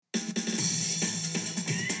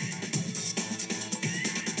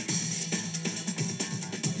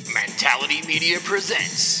Fatality Media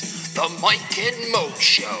presents The Mike and Mo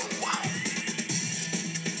Show.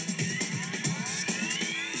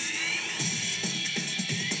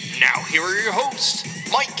 Now here are your hosts,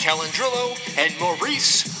 Mike Calandrillo and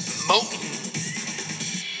Maurice Moten.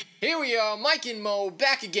 Here we are, Mike and Mo,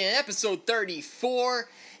 back again, episode 34.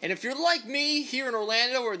 And if you're like me, here in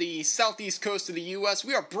Orlando or the southeast coast of the U.S.,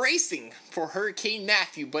 we are bracing for Hurricane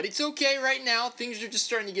Matthew. But it's okay right now. Things are just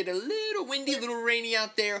starting to get a little windy, a little rainy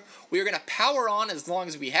out there. We are going to power on as long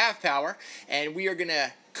as we have power. And we are going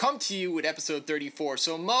to come to you with episode 34.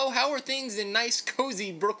 So, Mo, how are things in nice,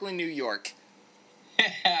 cozy Brooklyn, New York?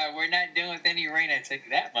 We're not dealing with any rain, I tell you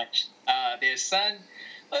that much. There's sun,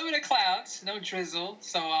 a little bit of clouds, no drizzle.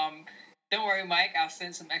 So, don't worry, Mike. I'll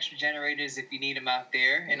send some extra generators if you need them out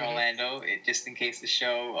there in Orlando, just in case the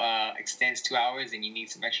show extends 2 hours and you need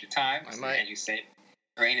some extra time. I might. As you said,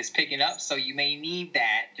 rain is picking up, so you may need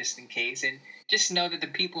that just in case. And just know that the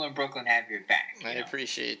people in Brooklyn have your back. I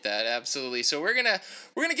appreciate that, absolutely. So we're gonna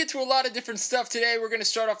get to a lot of different stuff today. We're gonna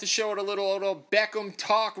start off the show with a little Beckham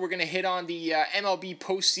talk. We're gonna hit on the MLB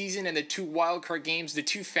postseason and the two wildcard games, the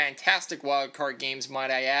two fantastic wildcard games,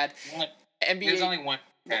 might I add. NBA. There's only one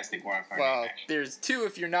fantastic wildcard Well, game, actually. there's two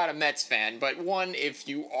if you're not a Mets fan, but one if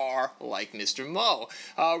you are like Mr. Mo.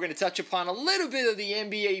 We're going to touch upon a little bit of the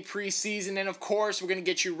NBA preseason, and of course, we're going to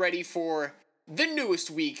get you ready for the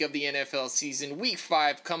newest week of the NFL season, Week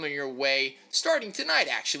 5, coming your way, starting tonight,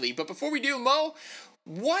 actually. But before we do, Mo,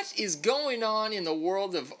 what is going on in the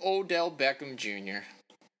world of Odell Beckham Jr.?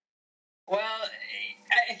 Well,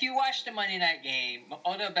 if you watched the Monday night game,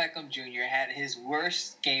 Odell Beckham Jr. had his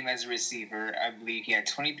worst game as a receiver. I believe he had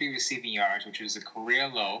 23 receiving yards, which was a career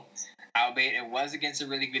low. Albeit it was against a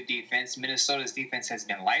really good defense. Minnesota's defense has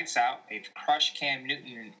been lights out. They've crushed Cam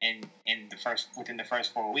Newton within the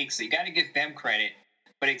first 4 weeks. So you got to give them credit.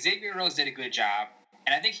 But Xavier Rhodes did a good job,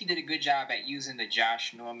 and I think he did a good job at using the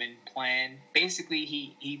Josh Norman plan. Basically,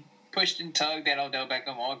 he pushed and tugged at Odell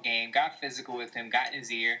Beckham all game, got physical with him, got in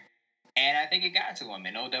his ear. And I think it got to him.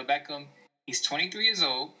 And Odell Beckham, he's 23 years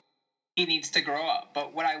old. He needs to grow up.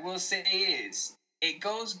 But what I will say is, it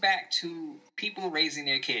goes back to people raising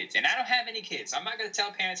their kids. And I don't have any kids. I'm not going to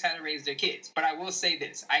tell parents how to raise their kids. But I will say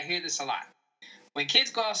this. I hear this a lot. When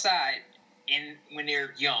kids go outside, when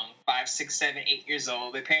they're young, 5, 6, 7, 8 years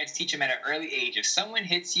old, their parents teach them at an early age, if someone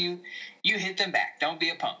hits you, you hit them back. Don't be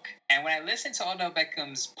a punk. And when I listened to Odell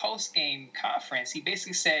Beckham's post-game conference, he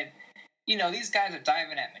basically said, these guys are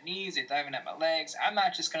diving at my knees, they're diving at my legs. I'm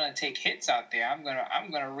not just gonna take hits out there. I'm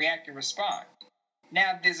gonna react and respond.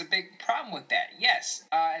 Now, there's a big problem with that. Yes,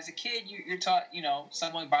 as a kid, you're taught,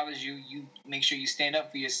 someone bothers you, you make sure you stand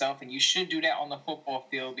up for yourself, and you should do that on the football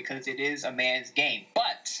field because it is a man's game.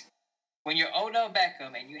 But when you're Odell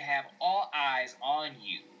Beckham and you have all eyes on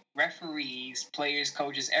you, referees, players,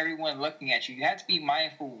 coaches, everyone looking at you, you have to be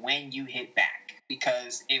mindful when you hit back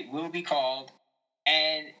because it will be called.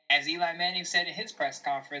 And as Eli Manning said in his press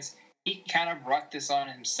conference, he kind of brought this on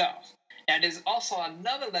himself. Now, there's also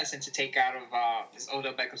another lesson to take out of this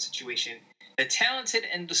Odell Beckham situation. The talented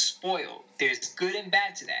and the spoiled. There's good and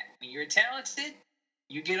bad to that. When you're talented,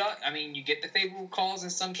 you get the favorable calls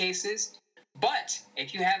in some cases. But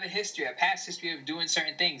if you have a past history of doing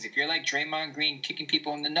certain things, if you're like Draymond Green kicking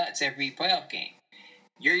people in the nuts every playoff game,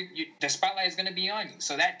 the spotlight is going to be on you.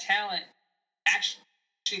 So that talent actually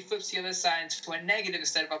flips the other side into a negative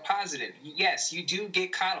instead of a positive. Yes, you do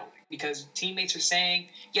get coddled because teammates are saying,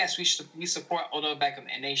 yes, we support Odell Beckham,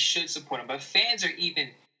 and they should support him. But fans are even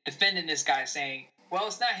defending this guy saying, well,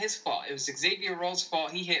 it's not his fault. It was Xavier Rhodes'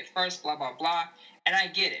 fault. He hit first, blah, blah, blah. And I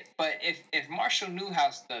get it. But if Marshall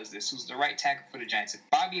Newhouse does this, who's the right tackle for the Giants, if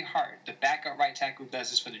Bobby Hart, the backup right tackle,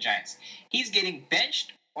 does this for the Giants, he's getting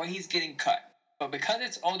benched or he's getting cut. But because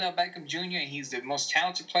it's Odell Beckham Jr. and he's the most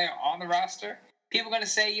talented player on the roster, people are going to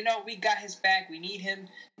say, we got his back. We need him.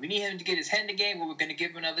 We need him to get his head in the game, but we're going to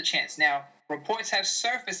give him another chance. Now, reports have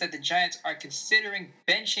surfaced that the Giants are considering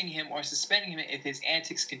benching him or suspending him if his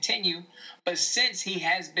antics continue, but since he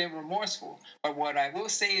has been remorseful. But what I will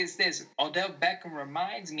say is this. Odell Beckham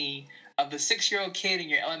reminds me of the 6-year-old kid in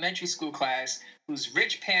your elementary school class whose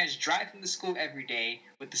rich parents drive him to school every day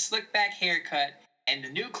with the slick back haircut and the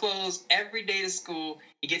new clothes every day to school.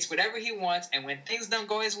 He gets whatever he wants, and when things don't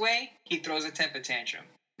go his way, he throws a temper tantrum.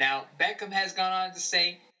 Now, Beckham has gone on to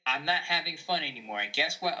say, I'm not having fun anymore. And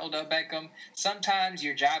guess what, Odell Beckham? Sometimes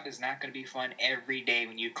your job is not going to be fun every day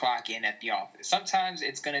when you clock in at the office. Sometimes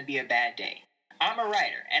it's going to be a bad day. I'm a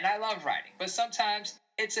writer, and I love writing, but sometimes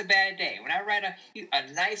it's a bad day. When I write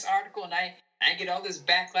a nice article and I get all this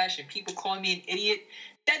backlash and people calling me an idiot,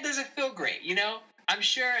 that doesn't feel great, I'm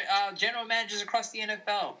sure general managers across the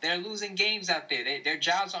NFL, they're losing games out there. Their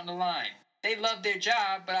job's on the line. They love their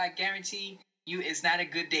job, but I guarantee you it's not a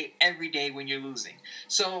good day every day when you're losing.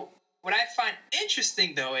 So what I find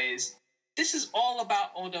interesting, though, is this is all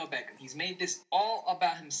about Odell Beckham. He's made this all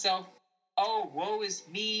about himself. Oh, woe is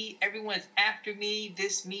me. Everyone's after me.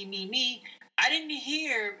 This, me, me, me. I didn't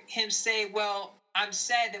hear him say, well, I'm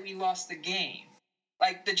sad that we lost the game.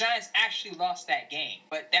 Like, the Giants actually lost that game,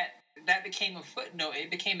 but that became a footnote. It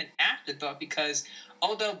became an afterthought because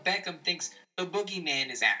Odell Beckham thinks the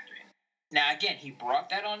boogeyman is after him. Now, again, he brought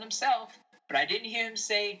that on himself, but I didn't hear him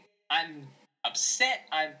say, I'm upset,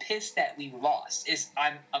 I'm pissed that we lost.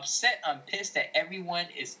 I'm upset, I'm pissed that everyone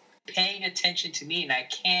is paying attention to me and I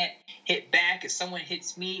can't hit back. If someone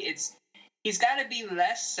hits me, he's got to be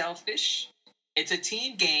less selfish. It's a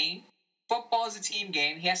team game. Football is a team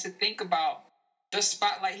game. He has to think about the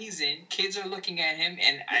spotlight he's in. Kids are looking at him,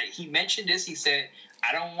 and he mentioned this. He said,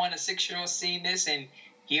 I don't want a 6-year-old seeing this, and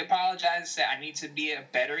he apologized and said, I need to be a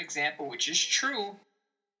better example, which is true,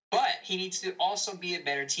 but he needs to also be a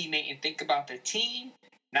better teammate and think about the team,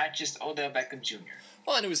 not just Odell Beckham Jr.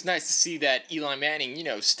 Well, and it was nice to see that Eli Manning,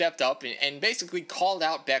 stepped up and basically called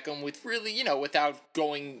out Beckham with really, without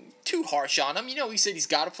going too harsh on him. He said he's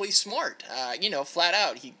got to play smart, flat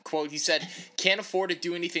out. He said, can't afford to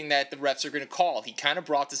do anything that the refs are going to call. He kind of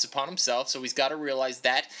brought this upon himself, so he's got to realize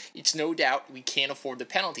that it's no doubt we can't afford the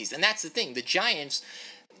penalties. And that's the thing. The Giants,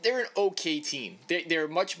 they're an okay team. They're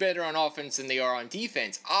much better on offense than they are on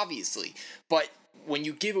defense, obviously. But when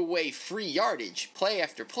you give away free yardage, play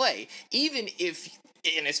after play, even if,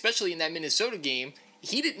 and especially in that Minnesota game,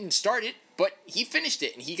 he didn't start it, but he finished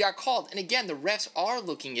it and he got called. And again, the refs are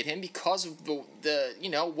looking at him because of the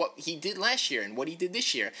what he did last year and what he did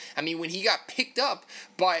this year. I mean, when he got picked up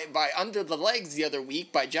by under the legs the other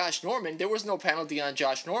week by Josh Norman, there was no penalty on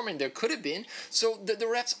Josh Norman. There could have been. So the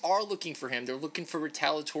refs are looking for him. They're looking for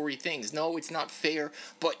retaliatory things. No, it's not fair,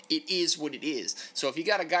 but it is what it is. So if you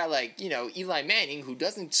got a guy like, Eli Manning, who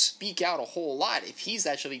doesn't speak out a whole lot, if he's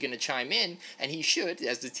actually going to chime in, and he should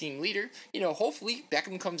as the team leader, hopefully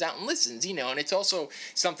Beckham comes out and listens, and it's also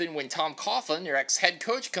something when Tom Coughlin, their ex-head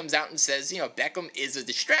coach, comes out and says, Beckham is a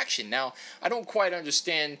distraction. Now, I don't quite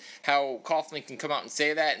understand how Coughlin can come out and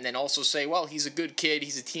say that and then also say, well, he's a good kid,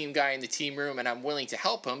 he's a team guy in the team room, and I'm willing to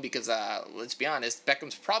help him because, let's be honest,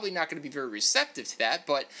 Beckham's probably not going to be very receptive to that,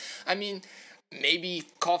 but, I mean, maybe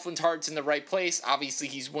Coughlin's heart's in the right place. Obviously,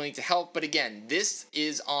 he's willing to help. But again, this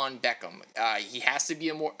is on Beckham. He has to be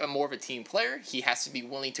a more of a team player. He has to be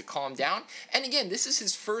willing to calm down. And again, this is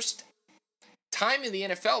his first time in the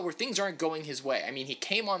NFL where things aren't going his way. I mean, he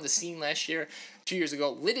came on the scene last year, 2 years ago,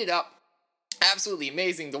 lit it up. Absolutely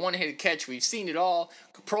amazing. The one-handed catch, we've seen it all.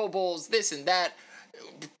 Pro Bowls, this and that.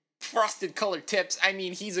 Frosted colored tips. I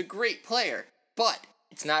mean, he's a great player. But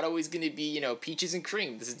it's not always going to be, peaches and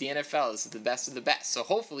cream. This is the NFL. This is the best of the best. So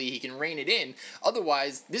hopefully he can rein it in.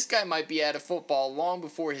 Otherwise, this guy might be out of football long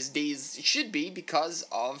before his days should be because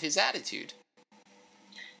of his attitude.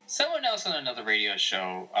 Someone else on another radio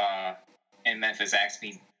show in Memphis asked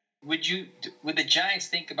me, would the Giants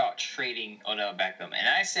think about trading Odell Beckham? And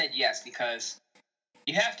I said yes, because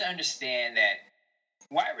you have to understand that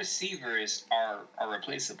wide receivers are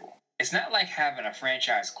replaceable. It's not like having a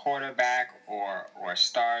franchise quarterback or a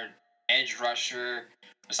star edge rusher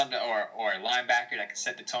or something, or a linebacker that can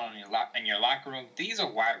set the tone in your locker room. These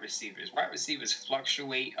are wide receivers. Wide receivers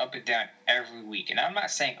fluctuate up and down every week. And I'm not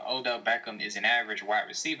saying Odell Beckham is an average wide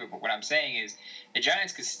receiver, but what I'm saying is the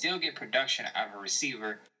Giants could still get production out of a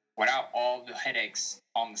receiver without all the headaches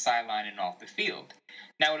on the sideline and off the field.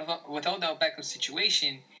 Now, with Odell Beckham's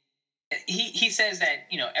situation, he says that,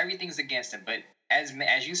 everything's against him, but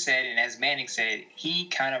as you said, and as Manning said, he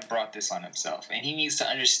kind of brought this on himself, and he needs to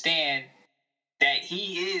understand that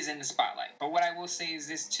he is in the spotlight. But what I will say is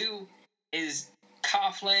this too, is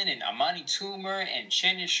Coughlin and Amani Toomer and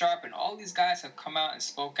Shannon Sharp and all these guys have come out and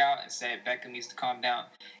spoke out and said Beckham needs to calm down.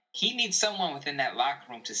 He needs someone within that locker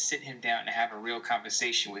room to sit him down and have a real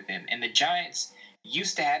conversation with him. And the Giants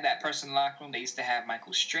used to have that person in the locker room. They used to have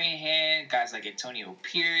Michael Strahan, guys like Antonio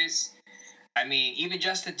Pierce. I mean, even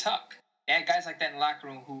Justin Tuck. They had guys like that in the locker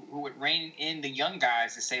room who would rein in the young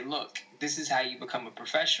guys and say, look, this is how you become a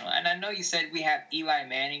professional. And I know you said we have Eli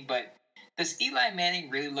Manning, but does Eli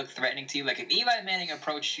Manning really look threatening to you? Like, if Eli Manning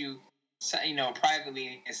approached you,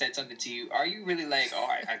 privately and said something to you, are you really like, oh,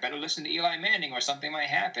 I better listen to Eli Manning or something might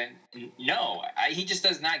happen? No, he just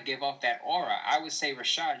does not give off that aura. I would say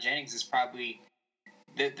Rashad Jennings is probably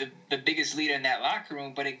the biggest leader in that locker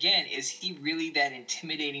room. But again, is he really that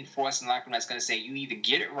intimidating force in the locker room that's going to say, you either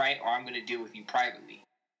get it right or I'm going to deal with you privately?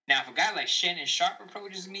 Now, if a guy like Shannon Sharp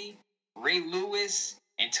approaches me, Ray Lewis,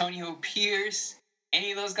 Antonio Pierce,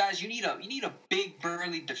 any of those guys. You need a big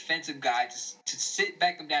burly defensive guy to sit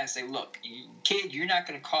Beckham down and say, look, kid, you're not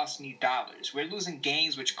going to cost me dollars. We're losing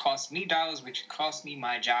games which cost me dollars, which cost me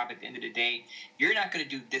my job at the end of the day. You're not going to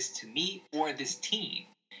do this to me or this team.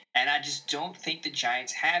 And I just don't think the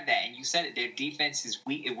Giants have that. And you said it, their defense is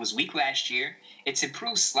weak. It was weak last year. It's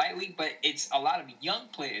improved slightly, but it's a lot of young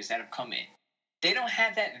players that have come in. They don't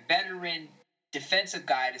have that veteran defensive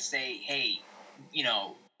guy to say, hey,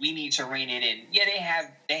 we need to rein it in. Yeah,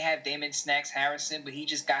 they have Damon Snacks Harrison, but he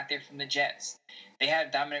just got there from the Jets. They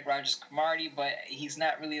have Dominic Rodgers-Cromartie, but he's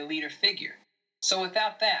not really a leader figure. So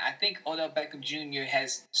without that, I think Odell Beckham Jr.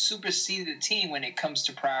 has superseded the team when it comes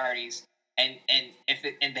to priorities. And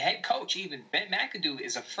the head coach, even Ben McAdoo,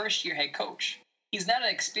 is a first-year head coach. He's not an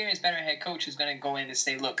experienced veteran head coach who's going to go in and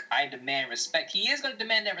say, look, I demand respect. He is going to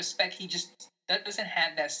demand that respect. He just doesn't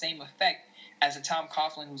have that same effect as a Tom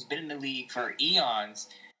Coughlin who's been in the league for eons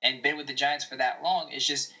and been with the Giants for that long. It's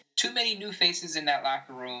just too many new faces in that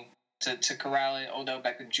locker room to corral in Odell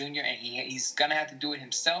Beckham Jr., and he's going to have to do it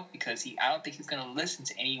himself because I don't think he's going to listen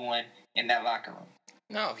to anyone in that locker room.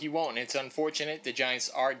 No, he won't. It's unfortunate. The Giants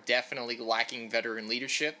are definitely lacking veteran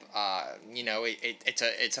leadership.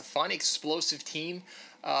 It's a fun, explosive team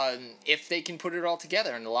if they can put it all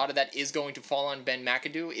together, and a lot of that is going to fall on Ben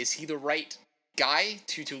McAdoo. Is he the right guy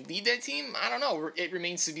to lead that team? I don't know. It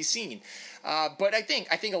remains to be seen. But I think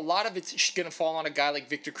a lot of it's going to fall on a guy like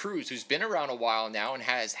Victor Cruz, who's been around a while now and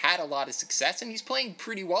has had a lot of success, and he's playing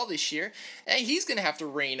pretty well this year. And he's going to have to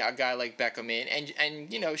rein a guy like Beckham in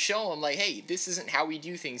and show him like, hey, this isn't how we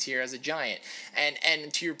do things here as a Giant.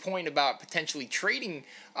 And to your point about potentially trading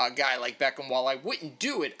a guy like Beckham, while I wouldn't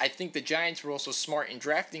do it, I think the Giants were also smart in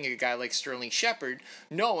drafting a guy like Sterling Shepard,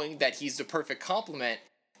 knowing that he's the perfect complement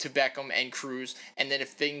to Beckham and Cruz, and then if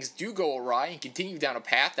things do go awry and continue down a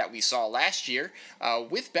path that we saw last year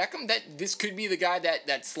with Beckham, that this could be the guy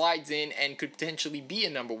that slides in and could potentially be a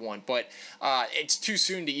number one. But it's too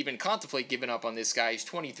soon to even contemplate giving up on this guy. He's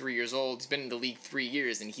 23 years old. He's been in the league 3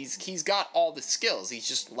 years, and he's got all the skills. He's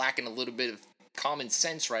just lacking a little bit of common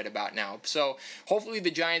sense right about now. So hopefully the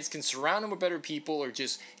Giants can surround him with better people or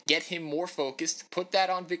just get him more focused. Put that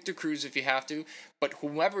on Victor Cruz if you have to, but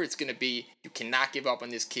whomever it's going to be, you cannot give up on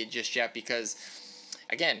this kid just yet because,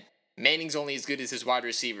 again, Manning's only as good as his wide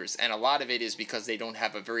receivers, and a lot of it is because they don't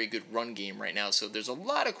have a very good run game right now. So there's a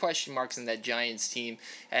lot of question marks in that Giants team,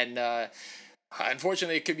 and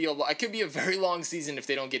unfortunately it could be a very long season if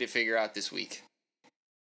they don't get it figured out this week.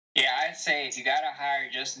 Yeah, I'd say if you got to hire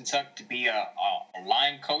Justin Tuck to be a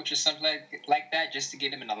line coach or something like that, just to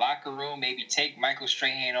get him in the locker room, maybe take Michael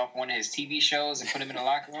Strahan off one of his TV shows and put him in the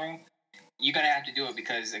locker room, you're going to have to do it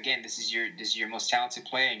because, again, this is your most talented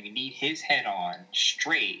player, and you need his head on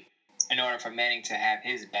straight in order for Manning to have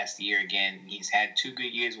his best year again. He's had 2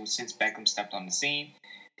 good years since Beckham stepped on the scene.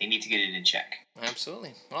 They need to get it in check.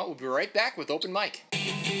 Absolutely. Well, we'll be right back with Open Mic.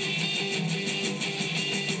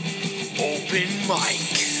 Open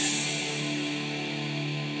Mic.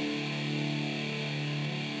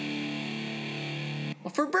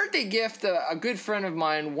 Well, for a birthday gift, a good friend of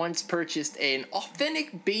mine once purchased an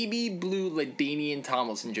authentic baby blue LaDainian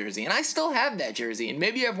Tomlinson jersey, and I still have that jersey, and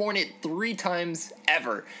maybe I've worn it 3 times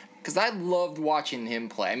ever, because I loved watching him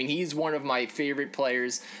play. I mean, he's one of my favorite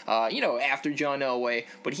players, after John Elway,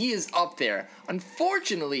 but he is up there.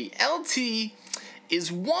 Unfortunately, LT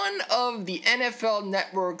is one of the NFL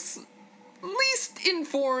Network's least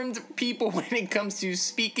informed people when it comes to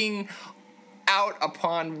speaking out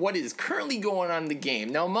upon what is currently going on in the game.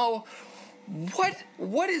 Now, Mo,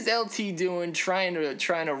 what is LT doing trying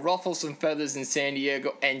to ruffle some feathers in San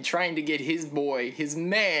Diego and trying to get his boy, his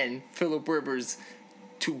man, Phillip Rivers,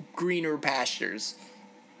 to greener pastures?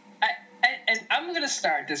 And I'm going to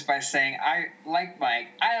start this by saying I like Mike.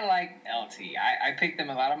 I like LT. I picked him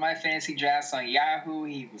a lot of my fantasy drafts on Yahoo.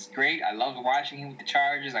 He was great. I loved watching him with the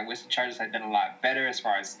Chargers. I wish the Chargers had done a lot better as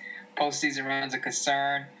far as postseason runs are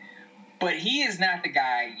concerned. But he is not the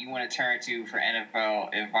guy you want to turn to for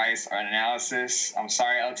NFL advice or analysis. I'm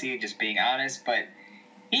sorry, LT, just being honest. But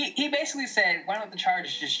he basically said, why don't the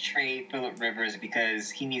Chargers just trade Phillip Rivers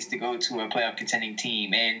because he needs to go to a playoff contending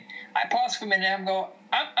team? And I paused for a minute and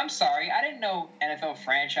I'm sorry. I didn't know NFL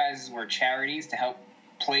franchises were charities to help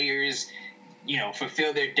players,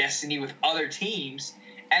 fulfill their destiny with other teams.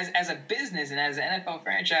 As a business and as an NFL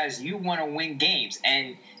franchise, you want to win games.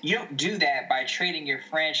 And you don't do that by trading your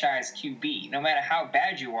franchise QB. No matter how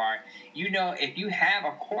bad you are, if you have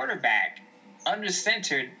a quarterback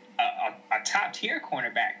under-centered, a top-tier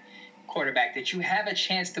cornerback, quarterback that you have a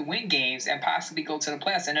chance to win games and possibly go to the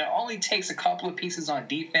playoffs. And it only takes a couple of pieces on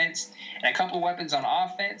defense and a couple of weapons on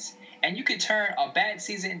offense, and you could turn a bad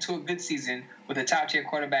season into a good season with a top-tier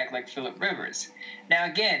quarterback like Phillip Rivers. Now,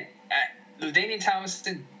 again, LaDainian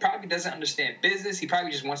Tomlinson probably doesn't understand business. He probably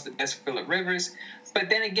just wants the best for Phillip Rivers. But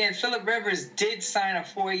then again, Phillip Rivers did sign a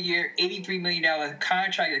 4-year, $83 million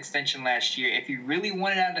contract extension last year. If he really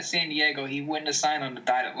wanted out of San Diego, he wouldn't have signed on the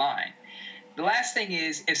dotted line. The last thing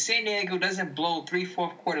is, if San Diego doesn't blow 3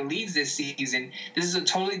 fourth-quarter leads this season, this is a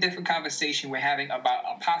totally different conversation we're having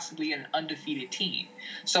about possibly an undefeated team.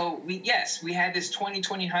 So, we had this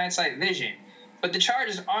 20/20 hindsight vision. But the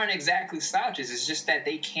Chargers aren't exactly slouches. It's just that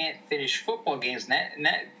they can't finish football games, and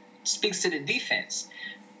that speaks to the defense.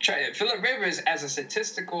 Phillip Rivers,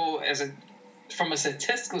 from a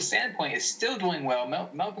statistical standpoint, is still doing well.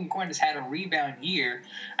 Melvin Gordon has had a rebound year.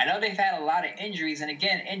 I know they've had a lot of injuries, and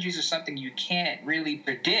again, injuries are something you can't really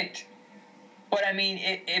predict. But, I mean,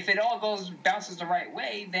 if it all bounces the right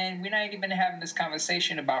way, then we're not even having this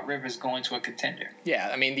conversation about Rivers going to a contender. Yeah,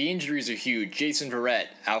 I mean, the injuries are huge. Jason Verrett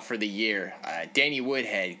out for the year. Danny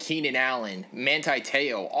Woodhead, Keenan Allen, Manti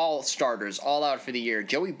Te'o, all starters, all out for the year.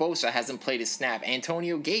 Joey Bosa hasn't played a snap.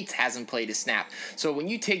 Antonio Gates hasn't played a snap. So when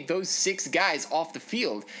you take those 6 guys off the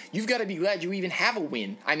field, you've got to be glad you even have a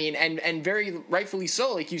win. I mean, and very rightfully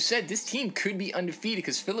so. Like you said, this team could be undefeated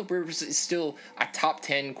because Phillip Rivers is still a top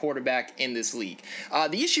 10 quarterback in this league.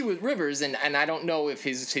 The issue with Rivers, and I don't know if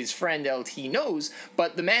his friend LT knows,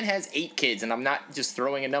 but the man has 8 kids, and I'm not just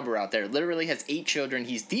throwing a number out there. Literally has 8 children.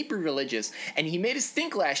 He's deeply religious, and he made us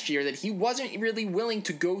think last year that he wasn't really willing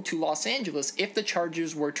to go to Los Angeles if the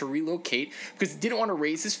Chargers were to relocate because he didn't want to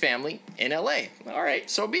raise his family in LA. All right,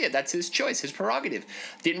 so be it. That's his choice, his prerogative.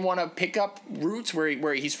 Didn't want to pick up roots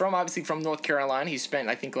where he's from, obviously from North Carolina. He spent,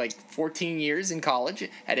 I think, like 14 years in college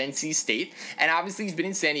at NC State, and obviously he's been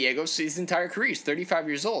in San Diego his entire career. He's 35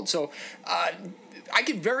 years old. So I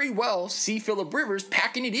could very well see Phillip Rivers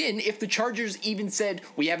packing it in if the Chargers even said,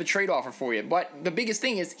 we have a trade offer for you. But the biggest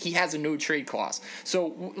thing is he has a no-trade clause. So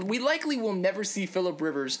we likely will never see Phillip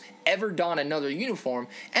Rivers ever don another uniform.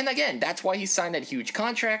 And again, that's why he signed that huge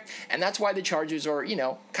contract, and that's why the Chargers are,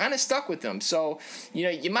 kind of stuck with him. So,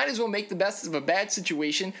 you might as well make the best of a bad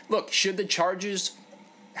situation. Look, should the Chargers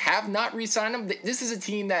have not re-signed him? This is a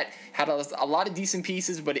team that had a lot of decent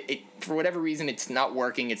pieces, but it for whatever reason it's not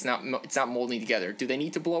working. It's not molding together. Do they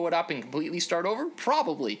need to blow it up and completely start over?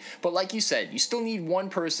 Probably. But like you said, you still need one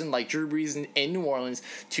person like Drew Brees in New Orleans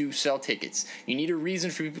to sell tickets. You need a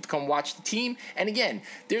reason for people to come watch the team. And again,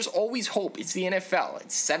 there's always hope. It's the NFL.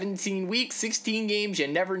 It's 17 weeks, 16 games. You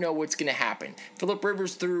never know what's going to happen. Phillip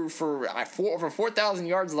Rivers threw for over 4,000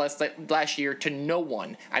 yards last year to no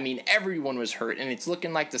one. I mean, everyone was hurt, and it's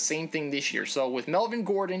looking like the same thing this year. So with Melvin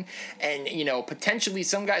Gordon and, potentially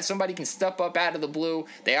somebody can step up out of the blue.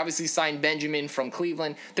 They obviously signed Benjamin from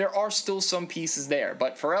Cleveland. There are still some pieces there.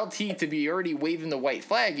 But for LT to be already waving the white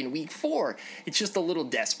flag in week 4, it's just a little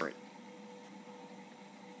desperate.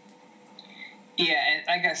 Yeah, and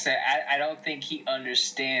like I said, I don't think he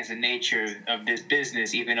understands the nature of this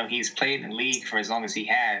business, even though he's played in the league for as long as he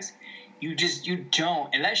has. You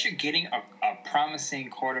don't, unless you're getting a promising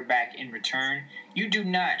quarterback in return, you do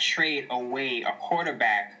not trade away a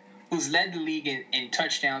quarterback who's led the league in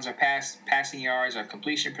touchdowns or passing yards or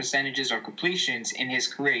completion percentages or completions in his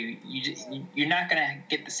career. You're not going to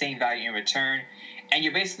get the same value in return. And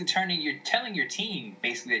you're basically telling your team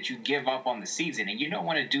basically that you give up on the season, and you don't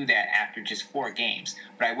want to do that after just 4 games.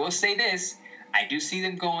 But I will say this, I do see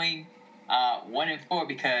them going 1-4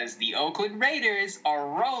 because the Oakland Raiders are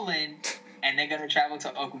rolling, and they're going to travel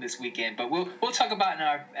to Oakland this weekend. But we'll talk about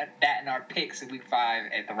that in our picks in Week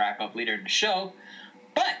 5 at the wrap-up later in the show.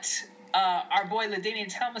 But our boy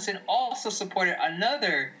LaDainian Tomlinson also supported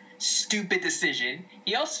another stupid decision.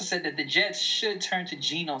 He also said that the Jets should turn to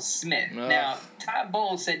Geno Smith. Now, Todd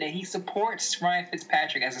Bowles said that he supports Ryan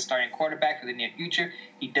Fitzpatrick as a starting quarterback for the near future.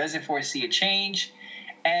 He doesn't foresee a change.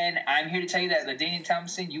 And I'm here to tell you that LaDainian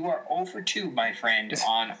Tomlinson, you are 0 for 2, my friend,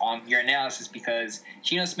 on your analysis, because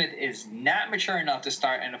Geno Smith is not mature enough to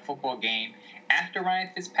start in a football game. After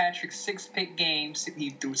Ryan Fitzpatrick's 6-pick games,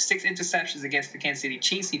 he threw 6 interceptions against the Kansas City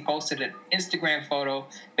Chiefs. He posted an Instagram photo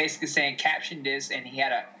basically saying, caption this, and he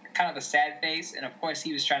had a kind of a sad face. And, of course,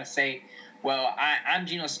 he was trying to say, well, I'm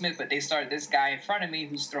Geno Smith, but they started this guy in front of me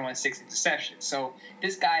who's throwing 6 interceptions. So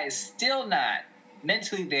this guy is still not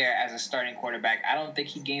mentally there as a starting quarterback. I don't think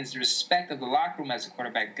he gains the respect of the locker room as a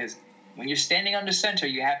quarterback, because when you're standing under center,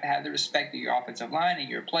 you have to have the respect of your offensive line and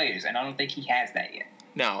your players, and I don't think he has that yet.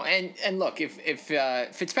 No, and look, if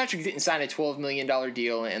Fitzpatrick didn't sign a $12 million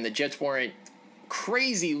deal and the Jets weren't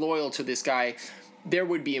crazy loyal to this guy, there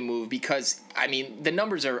would be a move because, I mean, the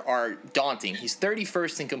numbers are daunting. He's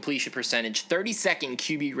 31st in completion percentage, 32nd in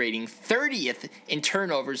QB rating, 30th in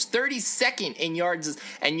turnovers, 32nd in yards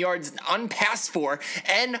unpassed for,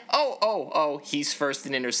 and he's first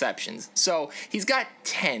in interceptions. So he's got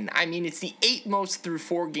 10. I mean, it's the 8th most through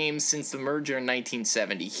 4 games since the merger in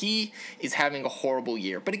 1970. He is having a horrible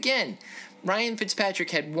year. But again, Ryan Fitzpatrick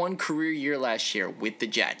had one career year last year with the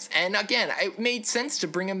Jets. And again, it made sense to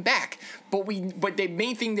bring him back. But the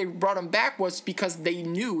main thing they brought him back was because they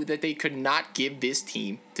knew that they could not give this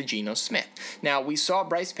team to Geno Smith. Now, we saw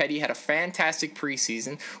Bryce Petty had a fantastic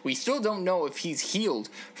preseason. We still don't know if he's healed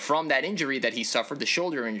from that injury that he suffered, the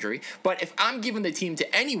shoulder injury. But if I'm giving the team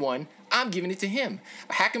to anyone, I'm giving it to him.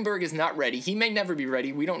 Hackenberg is not ready. He may never be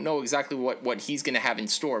ready. We don't know exactly what he's going to have in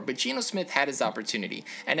store. But Geno Smith had his opportunity.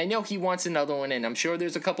 And I know he wants another one, and I'm sure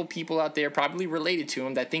there's a couple people out there probably related to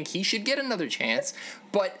him that think he should get another chance.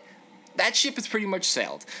 But that ship has pretty much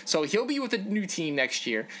sailed. So he'll be with a new team next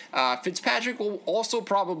year. Fitzpatrick will also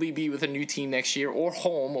probably be with a new team next year, or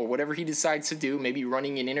home, or whatever he decides to do, maybe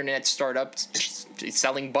running an internet startup,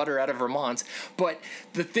 selling butter out of Vermont. But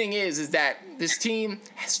the thing is that this team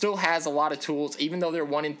still has a lot of tools, even though they're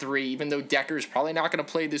 1-3, even though Decker is probably not going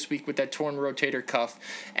to play this week with that torn rotator cuff,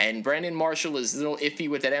 and Brandon Marshall is a little iffy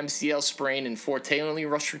with that MCL sprain, and Forte only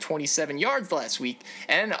rushed for 27 yards last week.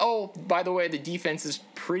 And, by the way, the defense is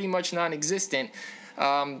pretty much non-existent.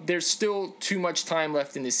 There's still too much time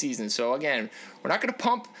left in the season. So, again, we're not going to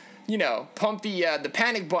pump the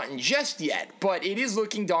panic button just yet, but it is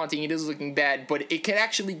looking daunting. It is looking bad, but it could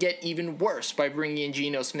actually get even worse by bringing in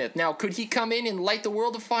Geno Smith. Now, could he come in and light the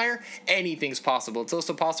world afire? Anything's possible. It's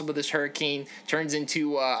also possible this hurricane turns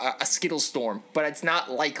into a skittle storm, but it's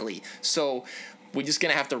not likely. So we're just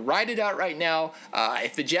going to have to ride it out right now.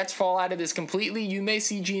 If the Jets fall out of this completely, you may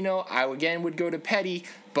see Geno. I, again, would go to Petty,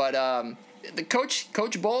 but the Coach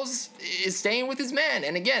Bowles is staying with his man.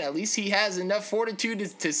 And again, at least he has enough fortitude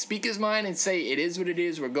to speak his mind and say, it is what it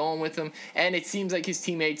is, we're going with him. And it seems like his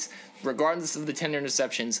teammates, regardless of the 10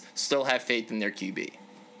 interceptions, still have faith in their QB.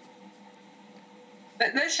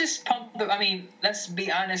 Let's just let's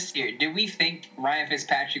be honest here. Did we think Ryan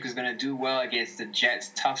Fitzpatrick was going to do well against the Jets'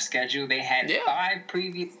 tough schedule? They had 5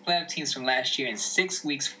 previous playoff teams from last year in 6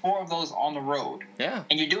 weeks, 4 of those on the road. Yeah.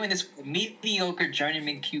 And you're doing this with mediocre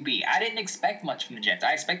journeyman QB. I didn't expect much from the Jets.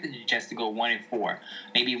 I expected the Jets to go 1-4,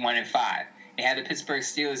 maybe 1-5. They had the Pittsburgh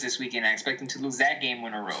Steelers this weekend. I expect them to lose that game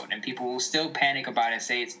on the road. And people will still panic about it and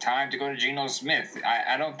say it's time to go to Geno Smith.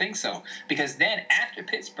 I don't think so. Because then after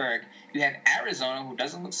Pittsburgh, you have Arizona, who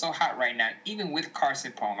doesn't look so hot right now, even with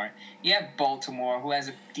Carson Palmer. You have Baltimore, who has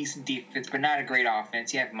a decent defense, but not a great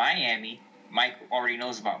offense. You have Miami. Mike already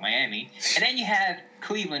knows about Miami. And then you have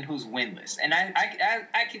Cleveland, who's winless. And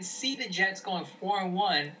I can see the Jets going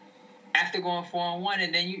 4-1 after going 4-1,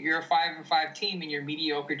 and then you're a 5-5 team, and you're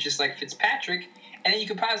mediocre just like Fitzpatrick, and then you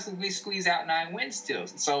could possibly squeeze out 9 wins still.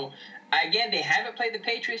 So, again, they haven't played the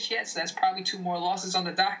Patriots yet, so that's probably 2 more losses on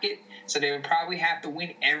the docket. So they would probably have to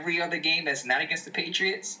win every other game that's not against the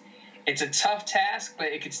Patriots. It's a tough task, but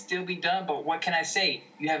it could still be done. But what can I say?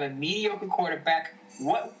 You have a mediocre quarterback.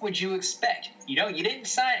 What would you expect? You didn't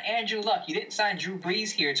sign Andrew Luck. You didn't sign Drew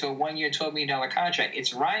Brees here to a 1-year, $12 million contract.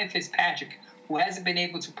 It's Ryan Fitzpatrick, who hasn't been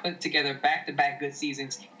able to put together back-to-back good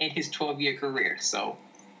seasons in his 12-year career. So,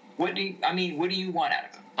 what do you want out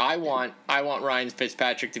of him? I want Ryan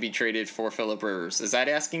Fitzpatrick to be traded for Phillip Rivers. Is that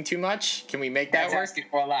asking too much? Can we make that work? That's asking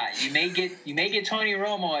for a lot. You may get Tony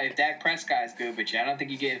Romo if Dak Prescott is good, but I don't think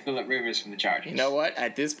you get Phillip Rivers from the Chargers. You know what?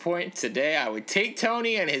 At this point today, I would take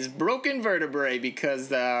Tony and his broken vertebrae because,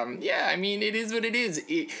 it is what it is.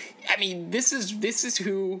 This is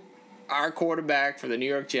who our quarterback for the New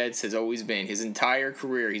York Jets has always been his entire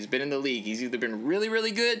career. He's been in the league. He's either been really,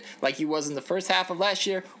 really good, like he was in the first half of last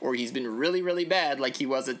year, or he's been really, really bad, like he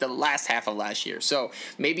was at the last half of last year. So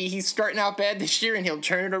maybe he's starting out bad this year, and he'll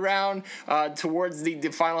turn it around towards the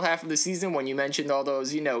final half of the season when you mentioned all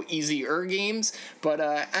those, easier games. But,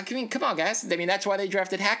 come on, guys. That's why they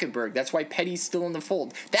drafted Hackenberg. That's why Petty's still in the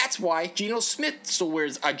fold. That's why Geno Smith still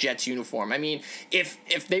wears a Jets uniform.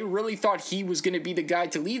 If they really thought he was going to be the guy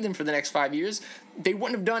to lead them for the next 5 years, they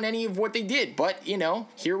wouldn't have done any of what they did. But,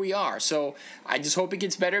 here we are. So I just hope it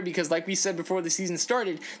gets better because, like we said before the season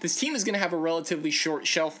started, this team is going to have a relatively short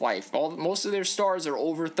shelf life. Most of their stars are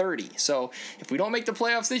over 30. So if we don't make the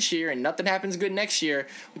playoffs this year and nothing happens good next year,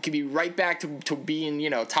 we could be right back to being,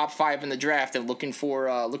 top 5 in the draft and looking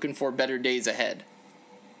for better days ahead.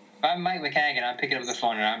 I'm Mike Mechanic, and I'm picking up the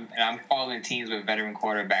phone, and I'm following teams with veteran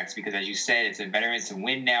quarterbacks because, as you said, it's a veteran to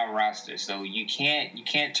win now roster. So you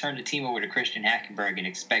can't turn the team over to Christian Hackenberg and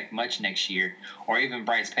expect much next year, or even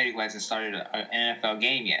Bryce Petty, who hasn't started an NFL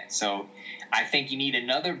game yet. So I think you need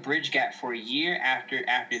another bridge gap for a year after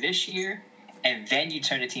this year, and then you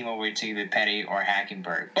turn the team over to either Petty or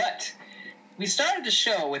Hackenberg. But we started the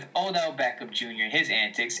show with Odell Beckham Jr. and his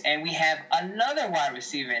antics, and we have another wide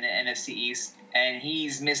receiver in the NFC East, and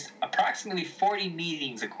he's missed approximately 40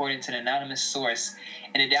 meetings, according to an anonymous source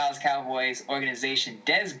in the Dallas Cowboys organization.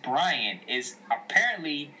 Dez Bryant is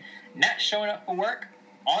apparently not showing up for work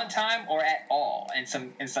on time or at all in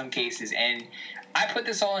some cases, and I put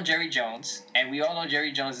this all on Jerry Jones, and we all know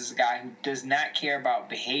Jerry Jones is a guy who does not care about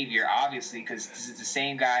behavior, obviously, because this is the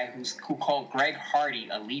same guy who called Greg Hardy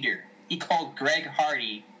a leader. He called Greg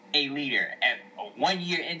Hardy a leader at 1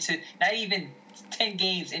 year into, not even 10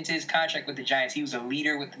 games into his contract with the Giants. He was a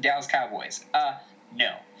leader with the Dallas Cowboys.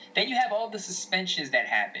 No. Then you have all the suspensions that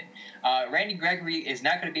happen. Randy Gregory is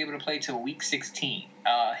not going to be able to play till week 16.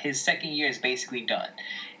 His second year is basically done.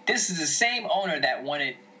 This is the same owner that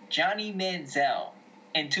wanted Johnny Manziel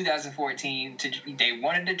in 2014. They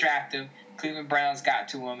wanted to draft him. Cleveland Browns got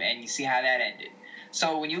to him, and you see how that ended.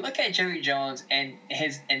 So when you look at Jerry Jones and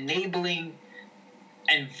his enabling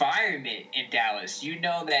environment in Dallas, you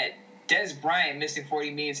know that Dez Bryant missing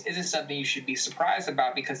 40 meetings isn't something you should be surprised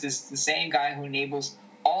about, because it's the same guy who enables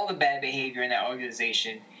all the bad behavior in that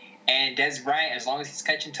organization. And Dez Bryant, as long as he's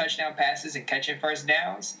catching touchdown passes and catching first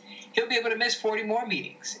downs, he'll be able to miss 40 more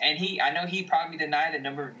meetings. And I know he probably denied the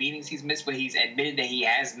number of meetings he's missed, but he's admitted that he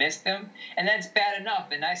has missed them. And that's bad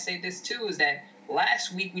enough. And I say this too, is that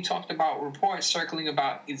last week we talked about reports circling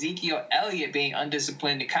about Ezekiel Elliott being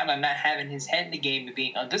undisciplined and kind of not having his head in the game and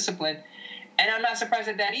being undisciplined. And I'm not surprised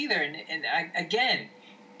at that either. Again,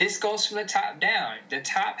 this goes from the top down. The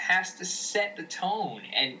top has to set the tone.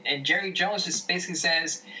 And Jerry Jones just basically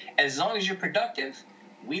says, as long as you're productive,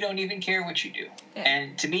 we don't even care what you do. Yeah.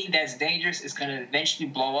 And to me, that's dangerous. It's going to eventually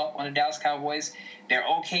blow up on the Dallas Cowboys. They're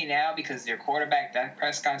okay now because their quarterback, Dak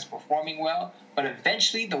Prescott, is performing well. But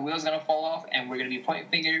eventually, the wheel's going to fall off, and we're going to be pointing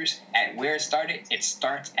fingers at where it started. It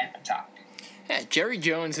starts at the top. Yeah, Jerry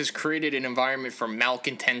Jones has created an environment for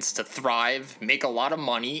malcontents to thrive, make a lot of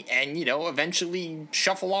money, and, eventually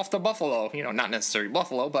shuffle off to Buffalo. Not necessarily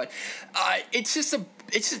Buffalo, but it's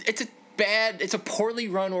a poorly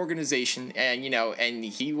run organization, and and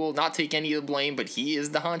he will not take any of the blame, but he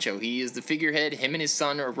is the honcho. He is the figurehead. Him and his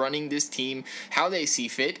son are running this team how they see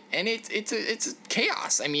fit, and it's a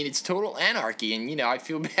chaos. I mean, it's total anarchy, and I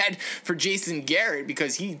feel bad for Jason Garrett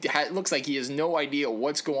because he looks like he has no idea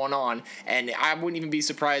what's going on, and I wouldn't even be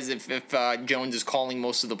surprised if Jones is calling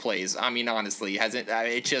most of the plays. I mean, honestly,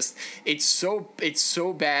 it's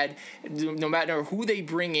so bad. No matter who they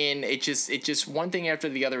bring in, it's just one thing after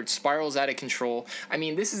the other. It spirals out of control. I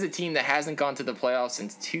mean, this is a team that hasn't gone to the playoffs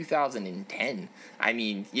since 2010. I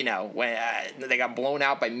mean, when they got blown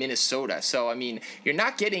out by Minnesota. So, I mean, you're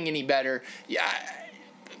not getting any better. Yeah,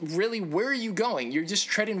 really, where are you going? You're just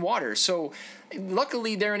treading water. So,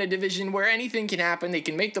 luckily, they're in a division where anything can happen. They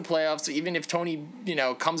can make the playoffs. Even if Tony,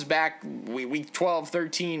 comes back week 12,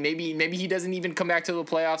 13, maybe he doesn't even come back to the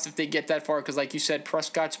playoffs if they get that far. Because like you said,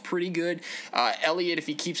 Prescott's pretty good. Elliott, if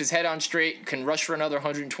he keeps his head on straight, can rush for another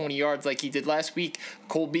 120 yards like he did last week.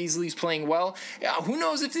 Cole Beasley's playing well. Who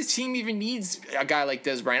knows if this team even needs a guy like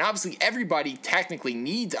Dez Bryant? Obviously, everybody technically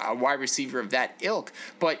needs a wide receiver of that ilk.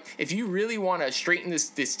 But if you really want to straighten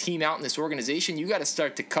this team out in this organization, you got to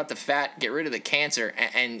start to cut the fat, get rid of the cancer,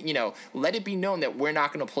 and let it be known that we're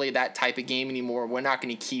not going to play that type of game anymore. We're not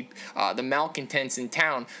going to keep the malcontents in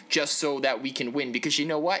town just so that we can win, because you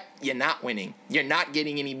know what? You're not winning. You're not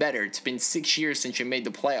getting any better. It's been 6 years since you made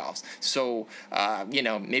the playoffs. So,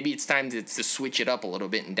 maybe it's time to switch it up a little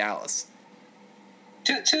bit in Dallas.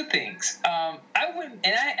 Two things. I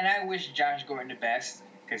wish Josh Gordon the best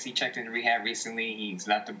because he checked into rehab recently. He's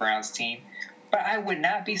left the Browns team. But I would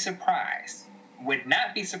not be surprised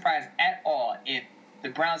at all if the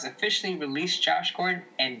Browns officially release Josh Gordon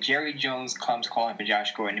and Jerry Jones comes calling for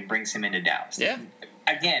Josh Gordon and brings him into Dallas. Yeah.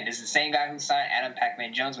 Again, this is the same guy who signed Adam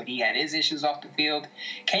Pac-Man Jones when he had his issues off the field.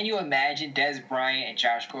 Can you imagine Dez Bryant and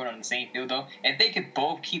Josh Gordon on the same field, though? If they could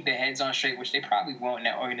both keep their heads on straight, which they probably won't in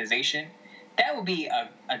that organization, that would be a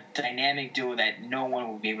dynamic duo that no one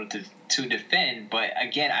will be able to defend. But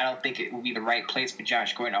again, I don't think it will be the right place for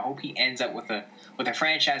Josh Gordon. I hope he ends up with a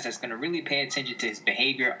franchise that's going to really pay attention to his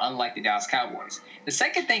behavior, unlike the Dallas Cowboys. The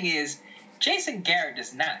second thing is, Jason Garrett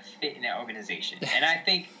does not fit in that organization. And I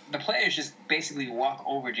think the players just basically walk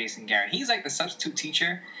over Jason Garrett. He's like the substitute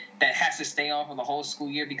teacher that has to stay on for the whole school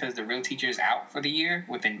year because the real teacher is out for the year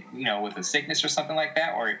with a sickness or something like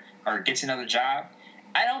that, or gets another job.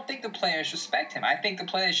 I don't think the players respect him. I think the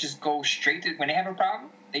players just go straight to, when they have a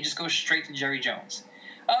problem, they just go straight to Jerry Jones.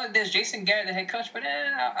 Oh, there's Jason Garrett, the head coach, but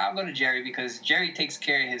I'll go to Jerry because Jerry takes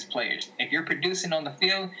care of his players. If you're producing on the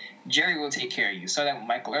field, Jerry will take care of you. So that with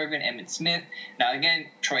Michael Irvin, Emmitt Smith. Now, again,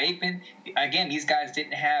 Troy Aikman. Again, these guys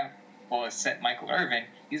didn't have, well, except Michael Irvin,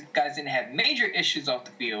 these guys didn't have major issues off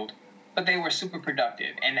the field, but they were super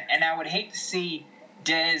productive. And I would hate to see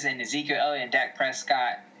Dez and Ezekiel Elliott and Dak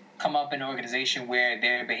Prescott come up in an organization where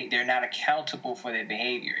they're not accountable for their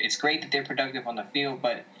behavior. It's great that they're productive on the field,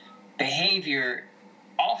 but behavior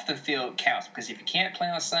off the field counts, because if you can't play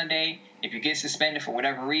on Sunday, if you get suspended for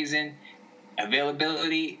whatever reason,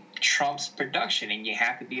 availability trumps production, and you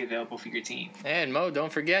have to be available for your team. And Mo,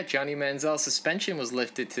 don't forget, Johnny Manziel's suspension was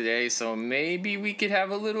lifted today, so maybe we could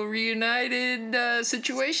have a little reunited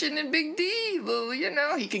situation in Big D. Well,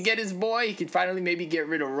 he could get his boy. He could finally maybe get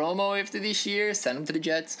rid of Romo after this year, send him to the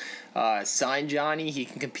Jets, sign Johnny. He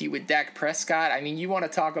can compete with Dak Prescott. I mean, you want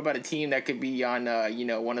to talk about a team that could be on,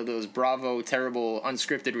 one of those Bravo terrible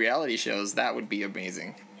unscripted reality shows. That would be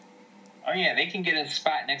amazing. Oh, yeah, they can get a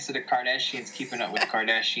spot next to the Kardashians, keeping up with the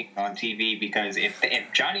Kardashians on TV, because if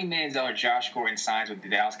Johnny Manziel or Josh Gordon signs with the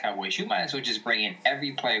Dallas Cowboys, you might as well just bring in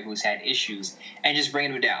every player who's had issues and just bring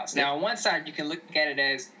him to Dallas. Now, on one side, you can look at it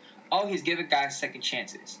as, oh, he's giving guys second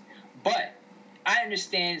chances. But I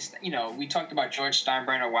understand, we talked about George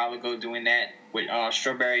Steinbrenner a while ago doing that with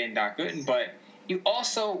Strawberry and Doc Gooden, but you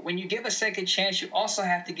also, when you give a second chance, you also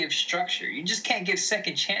have to give structure. You just can't give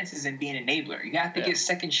second chances and be an enabler. You have to give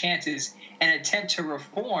second chances and attempt to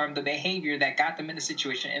reform the behavior that got them in the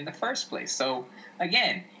situation in the first place. So,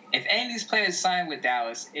 again, if any of these players sign with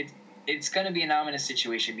Dallas, it's going to be an ominous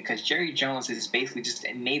situation, because Jerry Jones has basically just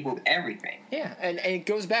enabled everything. Yeah, and it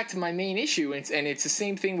goes back to my main issue, and it's the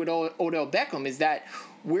same thing with Odell Beckham, is that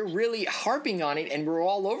we're really harping on it, and we're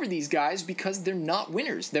all over these guys because they're not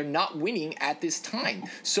winners. They're not winning at this time.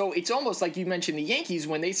 So it's almost like you mentioned the Yankees,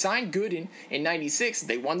 when they signed Gooden in 96,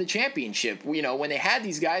 they won the championship. When they had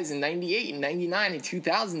these guys in 98 and 99 and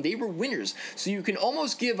 2000, they were winners. So you can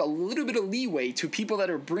almost give a little bit of leeway to people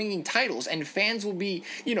that are bringing titles, and fans will be,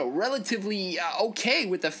 relatively okay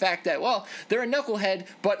with the fact that, well, they're a knucklehead,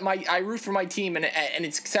 but I root for my team, and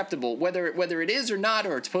it's acceptable. Whether it is or not,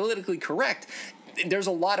 or it's politically correct, there's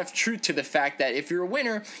a lot of truth to the fact that if you're a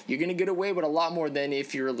winner, you're going to get away with a lot more than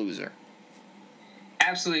if you're a loser.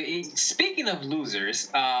 Absolutely. Speaking of losers,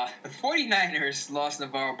 the 49ers lost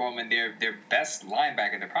Navarro Bowman, their best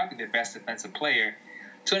linebacker. They're probably their best defensive player,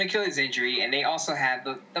 to an Achilles injury, and they also have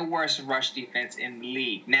the worst rush defense in the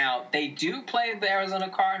league. Now, they do play the Arizona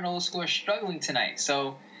Cardinals, who are struggling tonight.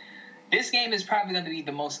 So this game is probably going to be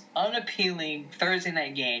the most unappealing Thursday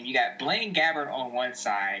night game. You got Blaine Gabbert on one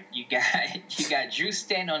side. You got Drew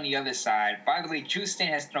Stanton on the other side. By the way, Drew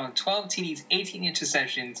Stanton has thrown 12 TDs, 18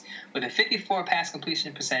 interceptions, with a 54 pass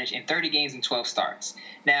completion percentage in 30 games and 12 starts.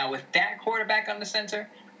 Now, with that quarterback on the center,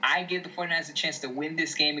 I give the 49ers a chance to win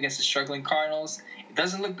this game against the struggling Cardinals. It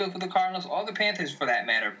doesn't look good for the Cardinals or the Panthers for that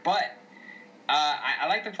matter, but I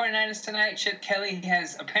like the 49ers tonight. Chip Kelly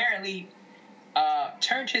has apparently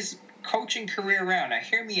turned his coaching career around. Now,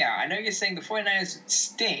 hear me out. I know you're saying the 49ers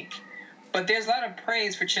stink, but there's a lot of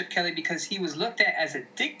praise for Chip Kelly because he was looked at as a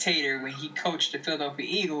dictator when he coached the Philadelphia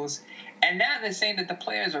Eagles, and now they're saying that the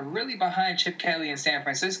players are really behind Chip Kelly in San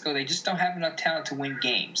Francisco. They just don't have enough talent to win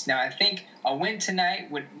games. Now, I think a win tonight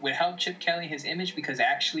would help Chip Kelly, his image, because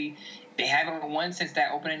actually they haven't won since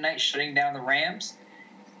that opening night shutting down the Rams.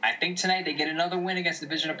 I think tonight they get another win against the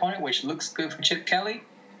division opponent, which looks good for Chip Kelly.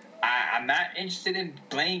 I'm not interested in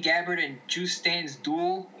Blaine Gabbert and Drew Stanton's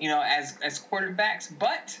duel, as quarterbacks,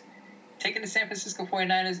 but taking the San Francisco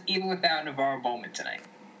 49ers even without Navarro Bowman tonight.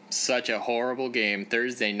 Such a horrible game.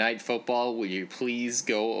 Thursday night football, will you please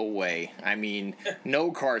go away? I mean,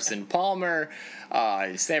 no Carson Palmer.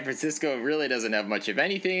 San Francisco really doesn't have much of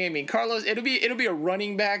anything. I mean, Carlos, it'll be a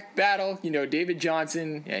running back battle. David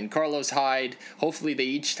Johnson and Carlos Hyde. Hopefully they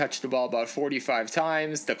each touch the ball about 45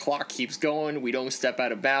 times. The clock keeps going. We don't step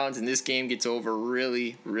out of bounds, and this game gets over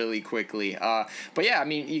really, really quickly. But yeah, I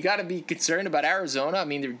mean, you got to be concerned about Arizona. I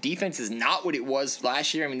mean, their defense is not what it was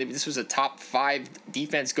last year. I mean, this was a top 5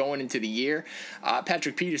 defense going into the year.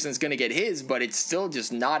 Patrick Peterson's going to get his, but it's still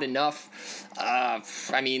just not enough.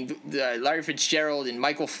 Larry Fitzgerald and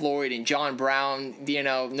Michael Floyd and John Brown,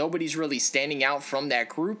 nobody's really standing out from that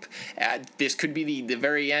group. This could be the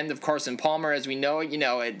very end of Carson Palmer as we know it.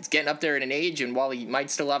 It's getting up there at an age, and while he might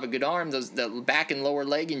still have a good arm, the back and lower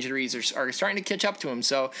leg injuries are starting to catch up to him.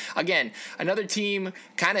 So, again, another team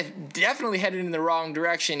kind of definitely headed in the wrong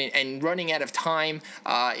direction and running out of time.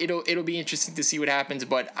 It'll be interesting to see what happens,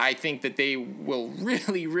 but I think that they will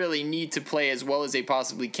really, really need to play as well as they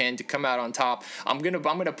possibly can to come out on top. I'm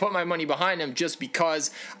gonna put my money behind them just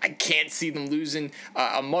because I can't see them losing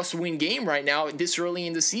a must-win game right now this early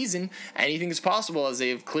in the season. Anything is possible, as they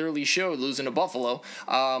have clearly showed losing to Buffalo.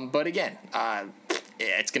 But again,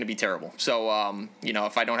 it's going to be terrible. So,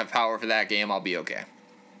 if I don't have power for that game, I'll be okay.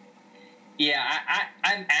 Yeah,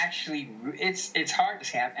 I'm actually. It's hard to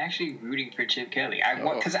say. I'm actually rooting for Chip Kelly.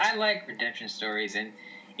 Because I like redemption stories, and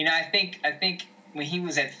I think when he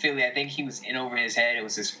was at Philly, I think he was in over his head. It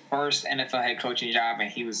was his first NFL head coaching job,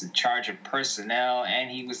 and he was in charge of personnel, and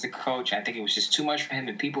he was the coach. I think it was just too much for him,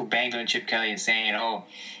 and people banged on Chip Kelly and saying, "Oh,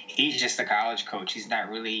 he's just a college coach. He's not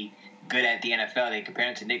really good at the NFL." They compared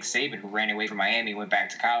him to Nick Saban, who ran away from Miami, went back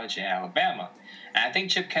to college in Alabama. And I think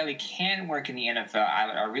Chip Kelly can work in the NFL.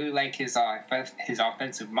 I really like his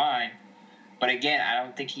offensive mind. But again, I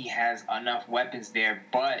don't think he has enough weapons there.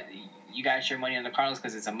 But you got your money on the Cardinals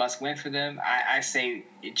because it's a must-win for them. I say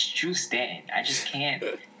it's Drew Stanton. I just can't.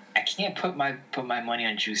 I can't put my money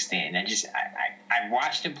on Drew Stanton. I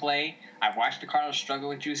watched him play. I watched the Cardinals struggle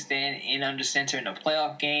with Drew Stanton in under center in a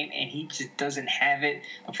playoff game, and he just doesn't have it.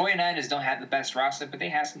 The 49ers don't have the best roster, but they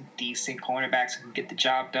have some decent cornerbacks who can get the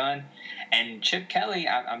job done. And Chip Kelly,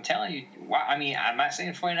 I'm telling you, I'm not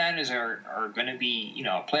saying the 49ers are going to be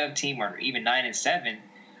a playoff team or even 9-7,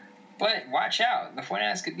 but watch out. The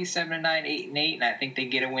 49ers could be 7-9, 8-8, and I think they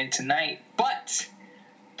get a win tonight. But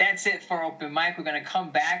that's it for Open Mic. We're going to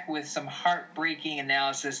come back with some heartbreaking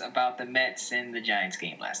analysis about the Mets and the Giants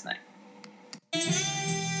game last night.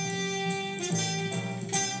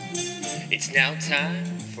 It's now time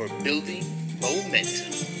for Building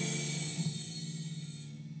Momentum.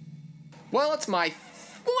 Well, it's one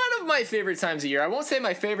of my favorite times of year. I won't say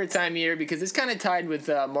my favorite time of year because it's kind of tied with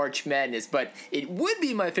March Madness, but it would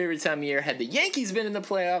be my favorite time of year had the Yankees been in the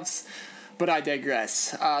playoffs. But I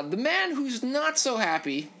digress. The man who's not so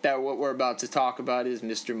happy that what we're about to talk about is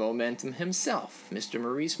Mr. Momentum himself, Mr.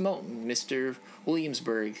 Maurice Moton, Mr.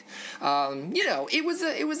 Williamsburg. It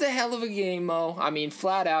was a hell of a game, Mo. I mean,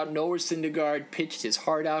 flat out, Noah Syndergaard pitched his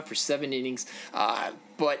heart out for 7 innings.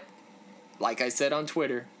 But like I said on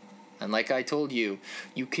Twitter, and like I told you,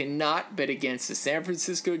 you cannot bet against the San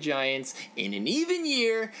Francisco Giants in an even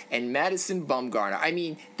year and Madison Bumgarner. I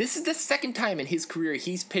mean, this is the second time in his career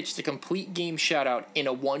he's pitched a complete game shutout in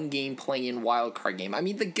a one-game play-in wildcard game. I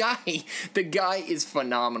mean, the guy is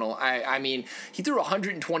phenomenal. I mean, he threw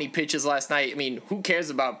 120 pitches last night. I mean, who cares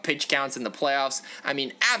about pitch counts in the playoffs? I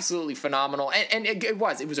mean, absolutely phenomenal. And it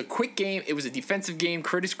was a quick game. It was a defensive game.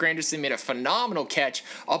 Curtis Granderson made a phenomenal catch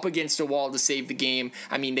up against the wall to save the game.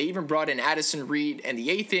 I mean, they even brought in Addison Reed in the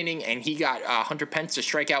 8th inning, and he got Hunter Pence to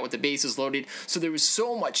strike out with the bases loaded. So there was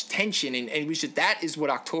so much tension, and that is what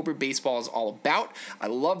October baseball is all about. I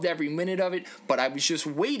loved every minute of it, but I was just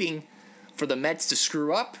waiting for the Mets to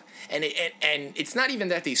screw up. And it's not even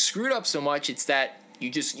that they screwed up so much, it's that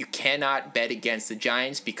you cannot bet against the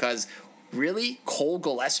Giants because really, Cole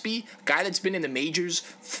Gillespie, guy that's been in the majors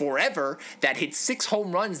forever, that hit 6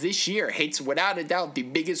 home runs this year, hits without a doubt the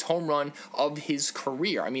biggest home run of his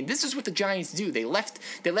career. I mean, this is what the Giants do. They left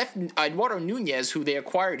Eduardo Nunez, who they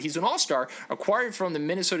acquired. He's an all-star, acquired from the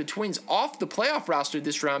Minnesota Twins, off the playoff roster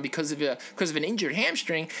this round because of an injured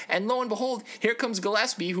hamstring. And lo and behold, here comes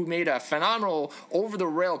Gillespie, who made a phenomenal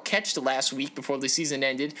over-the-rail catch the last week before the season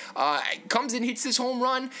ended. Comes and hits this home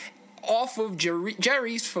run off of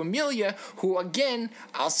Jerry's Familia, who, again,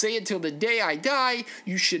 I'll say it till the day I die,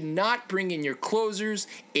 you should not bring in your closers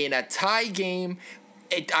in a tie game.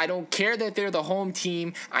 I don't care that they're the home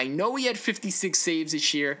team. I know he had 56 saves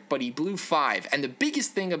this year, but he blew 5. And the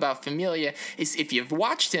biggest thing about Familia is if you've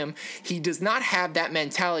watched him, he does not have that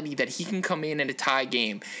mentality that he can come in a tie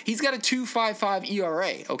game. He's got a 2.55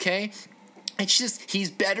 ERA, okay? It's just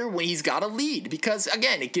he's better when he's got a lead because,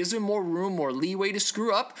 again, it gives him more room, more leeway to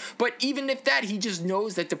screw up. But even if that, he just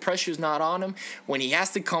knows that the pressure's not on him. When he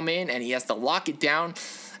has to come in and he has to lock it down,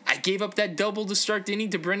 I gave up that double to start the inning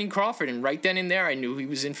to Brendan Crawford, and right then and there, I knew he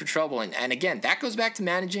was in for trouble. And again, that goes back to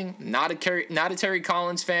managing. Not a Terry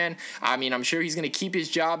Collins fan. I mean, I'm sure he's going to keep his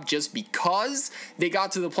job just because they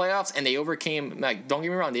got to the playoffs and they overcame. Like, don't get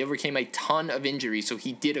me wrong, they overcame a ton of injuries, so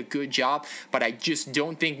he did a good job. But I just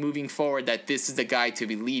don't think moving forward that this is the guy to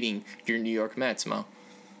be leading your New York Mets, Mo.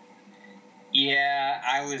 Yeah,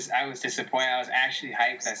 I was disappointed. I was actually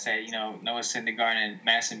hyped. I said, Noah Syndergaard and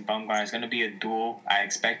Madison Bumgarner is going to be a duel. I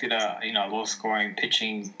expected a low scoring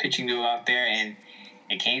pitching duel out there, and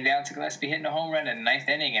it came down to Gillespie hitting a home run in the ninth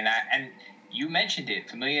inning. And you mentioned it.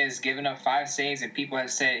 Familia has given up 5 saves, and people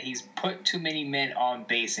have said he's put too many men on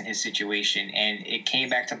base in his situation, and it came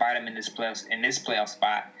back to bite him in this playoff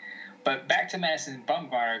spot. But back to Madison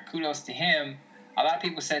Bumgarner, kudos to him. A lot of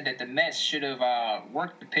people said that the Mets should have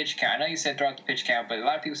worked the pitch count. I know you said throughout the pitch count, but a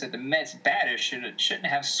lot of people said the Mets batters shouldn't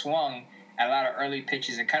have swung at a lot of early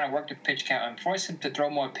pitches and kind of worked the pitch count and force him to throw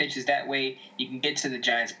more pitches. That way you can get to the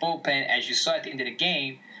Giants bullpen. As you saw at the end of the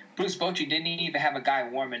game, Bruce Bochy didn't even have a guy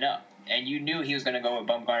warming up, and you knew he was going to go with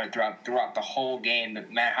Bumgarner throughout the whole game, no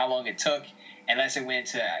matter how long it took, unless it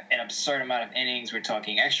went into an absurd amount of innings. We're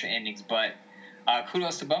talking extra innings, but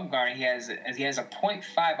kudos to Bumgarner. He has a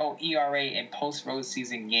 .50 ERA in post-road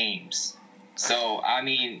season games. So I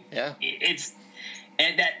mean, yeah, it's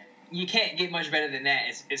and that you can't get much better than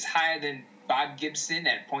that. It's higher than Bob Gibson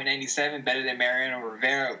at .97, better than Mariano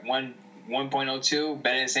Rivera at 1.02,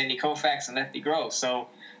 better than Sandy Koufax and Lefty Grove. So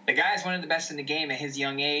the guy's one of the best in the game at his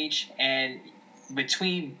young age, and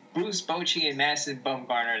between Bruce Bochy and Madison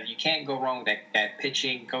Bumgarner, you can't go wrong with that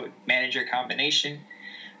pitching manager combination.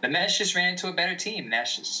 The Mets just ran into a better team.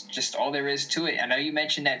 That's just all there is to it. I know you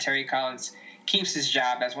mentioned that Terry Collins keeps his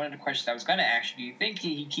job. That's one of the questions I was going to ask you. Do you think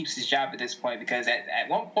he keeps his job at this point? Because at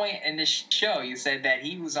one point in this show, you said that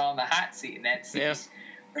he was on the hot seat, and that seems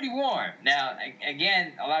pretty warm. Now,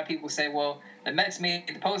 again, a lot of people say, well, the Mets made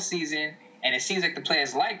the postseason, and it seems like the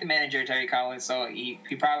players like the manager, Terry Collins, so he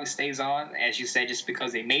probably stays on, as you said, just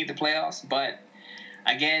because they made the playoffs. But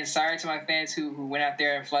again, sorry to my fans who went out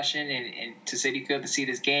there in Flushing and to Citi Field to see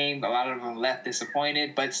this game. A lot of them left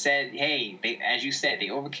disappointed, but said, hey, as you said, they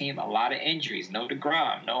overcame a lot of injuries. No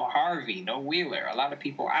DeGrom, no Harvey, no Wheeler, a lot of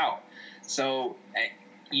people out. So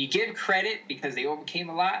you give credit because they overcame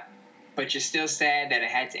a lot, but you're still sad that it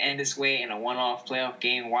had to end this way in a one-off playoff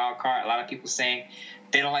game, wild card. A lot of people saying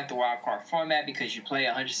they don't like the wild card format because you play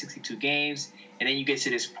 162 games, and then you get to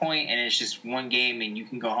this point, and it's just one game, and you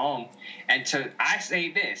can go home. And I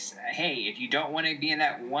say this: hey, if you don't want to be in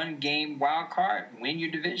that one-game wild card, win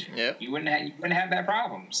your division. Yep. You wouldn't have that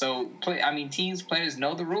problem. So, players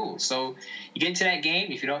know the rules. So you get into that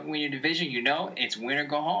game. If you don't win your division, it's win or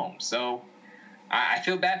go home. So I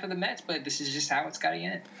feel bad for the Mets, but this is just how it's got to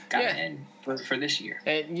end. End for this year.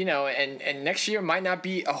 And and next year might not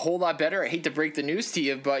be a whole lot better. I hate to break the news to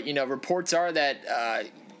you, but reports are that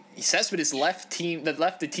Cespedes left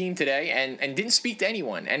the team today and didn't speak to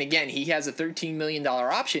anyone. And again, he has a $13 million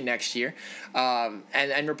option next year.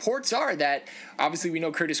 And reports are that obviously we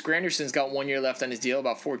know Curtis Granderson's got 1 year left on his deal,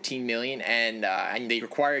 about $14 million, and they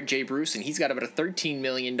required Jay Bruce, and he's got about a $13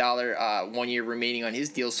 million 1 year remaining on his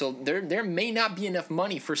deal. So there may not be enough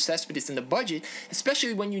money for Cespedes in the budget,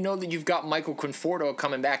 especially when you know that you've got Michael Conforto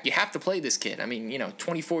coming back. You have to play this kid. I mean,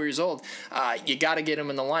 24 years old. You got to get him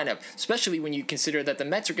in the lineup, especially when you consider that the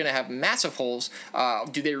Mets are going to have massive holes.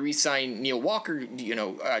 Do they re-sign Neil Walker?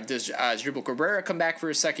 Does Asdrubal Cabrera come back for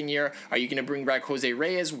a second year? Are you going to bring back Jose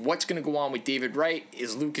Reyes? What's going to go on with David Wright?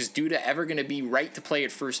 Is Lucas Duda ever going to be right to play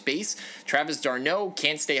at first base? Travis d'Arnaud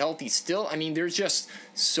can't stay healthy still. I mean, there's just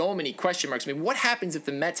so many question marks. I mean, what happens if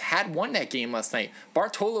the Mets had won that game last night?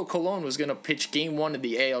 Bartolo Colon was going to pitch game 1 of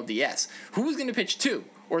the ALDS. Who was going to pitch 2?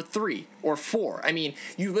 Or 3 or 4. I mean,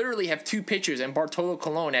 you literally have 2 pitchers, and Bartolo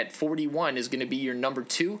Colon at 41 is going to be your number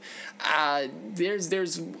 2.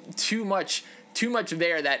 There's too much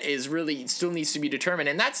there that is really still needs to be determined,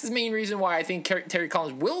 and that's the main reason why I think Terry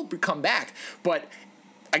Collins will come back. But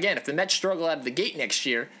again, if the Mets struggle out of the gate next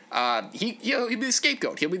year, he'll be the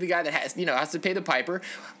scapegoat. He'll be the guy that has to pay the piper.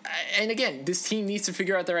 And again, this team needs to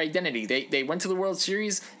figure out their identity. They went to the World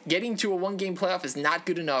Series. Getting to a 1-game playoff is not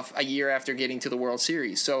good enough a year after getting to the World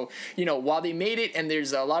Series. So, while they made it, and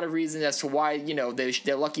there's a lot of reasons as to why,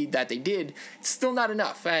 they're lucky that they did, it's still not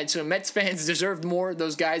enough. And so Mets fans deserved more.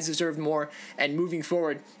 Those guys deserved more. And moving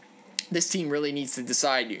forward, this team really needs to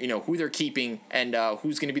decide, who they're keeping and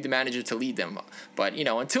who's going to be the manager to lead them. But,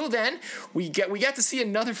 until then, we got to see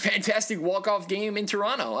another fantastic walk-off game in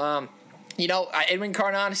Toronto. Edwin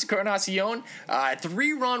Encarnacion,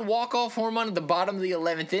 3-run walk-off home run at the bottom of the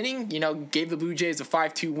 11th inning, gave the Blue Jays a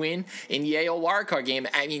 5-2 win in the AL wildcard game.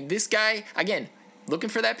 I mean, this guy, again, looking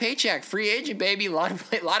for that paycheck, free agent, baby. A lot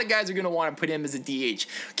of guys are going to want to put him as a DH.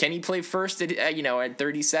 Can he play first at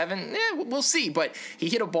 37? We'll see. But he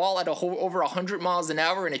hit a ball at over 100 miles an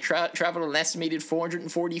hour and it traveled an estimated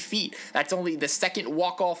 440 feet. That's only the second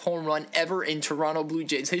walk-off home run ever in Toronto Blue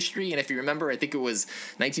Jays history. And if you remember, I think it was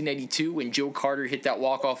 1992 when Joe Carter hit that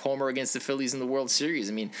walk-off homer against the Phillies in the World Series.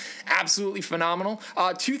 I mean, absolutely phenomenal.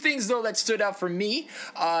 Two things, though, that stood out for me.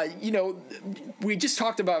 We just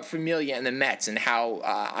talked about Familia and the Mets and how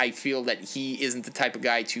I feel that he isn't the type of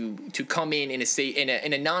guy to come in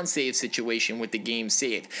a non-save situation with the game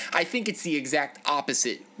saved. I think it's the exact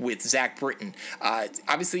opposite with Zach Britton.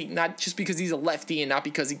 Obviously, not just because he's a lefty and not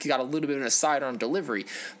because he got a little bit of a sidearm delivery,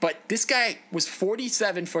 but this guy was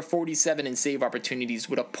 47 for 47 in save opportunities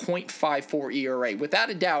with a .54 ERA. Without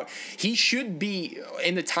a doubt, he should be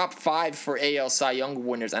in the top 5 for AL Cy Young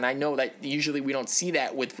winners, and I know that usually we don't see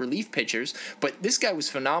that with relief pitchers, but this guy was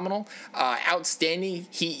phenomenal, outstanding.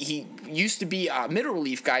 He used to be a middle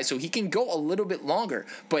relief guy, so he can go a little bit longer,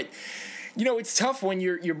 but it's tough when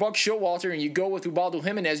you're Buck Showalter and you go with Ubaldo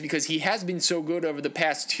Jimenez because he has been so good over the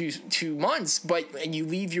past two months, and you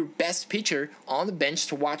leave your best pitcher on the bench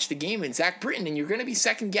to watch the game in Zach Britton, and you're going to be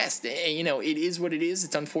second guessed. It is what it is.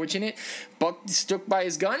 It's unfortunate. Buck stuck by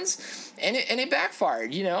his guns, and it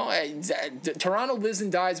backfired. Toronto lives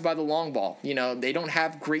and dies by the long ball. They don't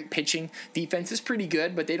have great pitching. Defense is pretty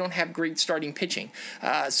good, but they don't have great starting pitching.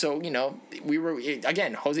 We were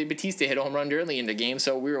again. Jose Bautista hit a home run early in the game,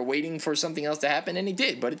 so we were waiting for something else to happen, and he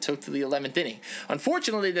did, but it took to the 11th inning.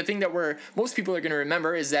 Unfortunately, the thing that most people are going to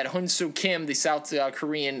remember is that Hyun-Soo Kim, the South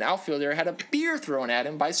Korean outfielder, had a beer thrown at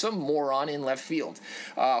him by some moron in left field.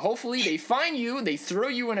 Hopefully, they find you, they throw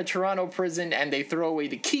you in a Toronto prison, and they throw away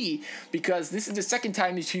the key, because this is the second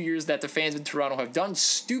time in 2 years that the fans in Toronto have done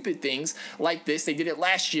stupid things like this. They did it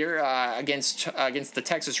last year against the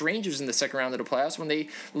Texas Rangers in the second round of the playoffs when they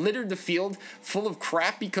littered the field full of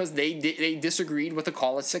crap because they disagreed with the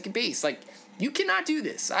call at second base. You cannot do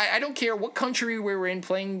this. I don't care what country we're in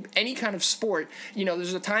playing any kind of sport.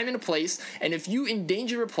 There's a time and a place, and if you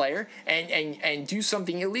endanger a player and do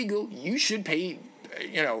something illegal, you should pay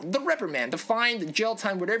the reprimand, the fine, the jail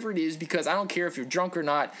time, whatever it is, because I don't care if you're drunk or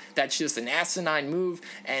not. That's just an asinine move,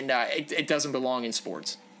 and it doesn't belong in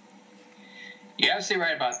sports. You're absolutely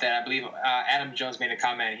right about that. I believe Adam Jones made a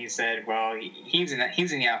comment. He said, well, he's in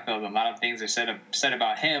the outfield. A lot of things are said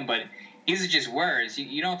about him, but these are just words.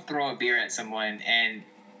 You don't throw a beer at someone, and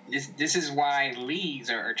this is why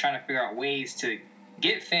leagues are trying to figure out ways to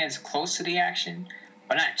get fans close to the action,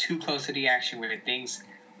 but not too close to the action where things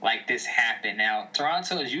like this happen. Now,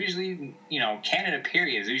 Toronto is usually, Canada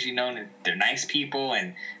period is usually known as they're nice people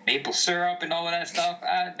and maple syrup and all of that stuff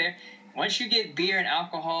out there. Once you get beer and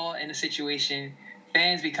alcohol in a situation,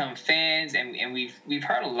 fans become fans, and we've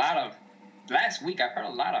heard a lot of. Last week, I've heard a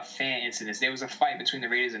lot of fan incidents. There was a fight between the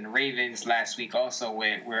Raiders and the Ravens last week also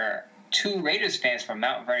where two Raiders fans from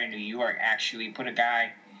Mount Vernon, New York, actually put a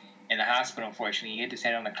guy in the hospital, unfortunately. He hit his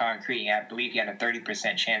head on the concrete, and I believe he had a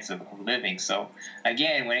 30% chance of living. So,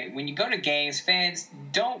 again, when you go to games, fans,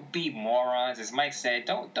 don't be morons. As Mike said,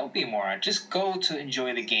 don't be a moron. Just go to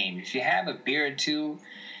enjoy the game. If you have a beer or two,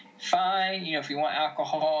 fine, if you want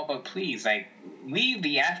alcohol, but please, leave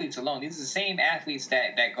the athletes alone. These are the same athletes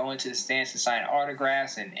that go into the stands to sign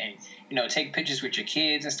autographs and take pictures with your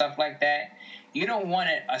kids and stuff like that. You don't want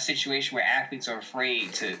a situation where athletes are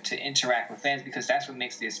afraid to interact with fans, because that's what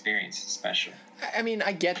makes the experience special. I mean,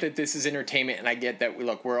 I get that this is entertainment, and I get that,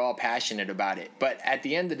 we're all passionate about it. But at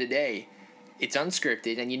the end of the day, it's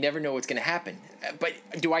unscripted, and you never know what's going to happen. But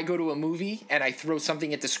do I go to a movie and I throw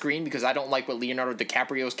something at the screen because I don't like what Leonardo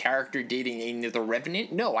DiCaprio's character did in The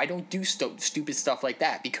Revenant? No, I don't do stupid stuff like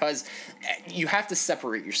that, because you have to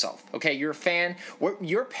separate yourself, okay? You're a fan.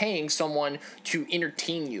 You're paying someone to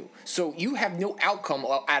entertain you. So you have no outcome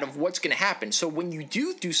out of what's going to happen. So when you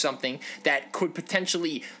do something that could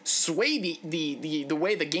potentially sway the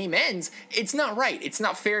way the game ends, it's not right. It's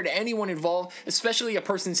not fair to anyone involved, especially a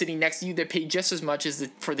person sitting next to you that paid just as much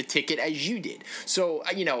for the ticket as you did. So,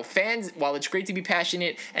 fans, while it's great to be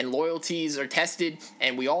passionate and loyalties are tested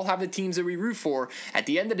and we all have the teams that we root for, at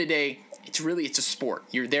the end of the day, it's a sport.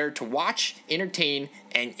 You're there to watch, entertain,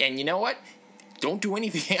 and you know what? Don't do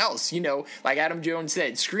anything else, like Adam Jones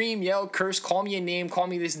said, scream, yell, curse, call me a name, call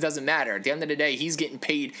me this, doesn't matter. At the end of the day, he's getting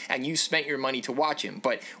paid and you spent your money to watch him.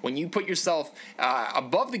 But when you put yourself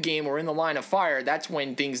above the game or in the line of fire, that's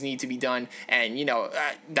when things need to be done. And,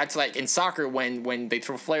 that's like in soccer when they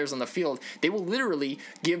throw flares on the field, they will literally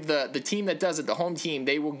give the team that does it, the home team,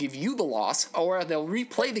 they will give you the loss, or they'll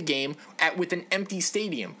replay the game with an empty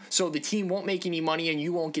stadium. So the team won't make any money and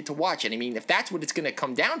you won't get to watch it. I mean, if that's what it's going to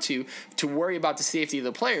come down to worry about about the safety of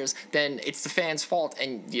the players, then it's the fans' fault,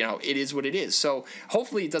 and it is what it is. So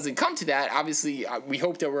hopefully it doesn't come to that. Obviously, we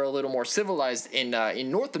hope that we're a little more civilized in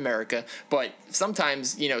North America, but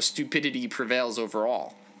sometimes stupidity prevails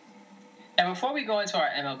overall. And before we go into our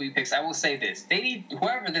MLB picks, I will say this: they need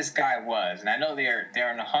whoever this guy was, and I know they're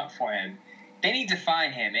on the hunt for him. They need to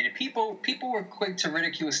find him. And if people were quick to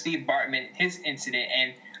ridicule Steve Bartman, his incident,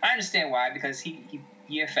 and I understand why, because he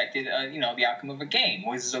affected the outcome of a game.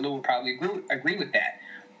 Moises Alou would probably agree with that.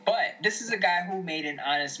 But this is a guy who made an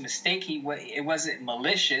honest mistake. It wasn't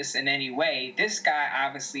malicious in any way. This guy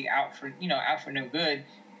obviously out for no good.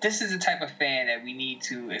 This is the type of fan that we need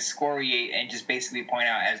to excoriate and just basically point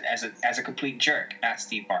out as a complete jerk, not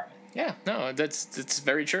Steve Bartman. Yeah, no, that's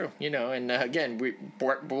very true. And again,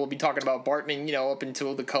 we'll be talking about Bartman, up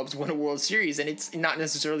until the Cubs win a World Series, and it's not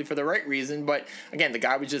necessarily for the right reason, but again, the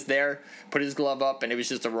guy was just there, put his glove up, and it was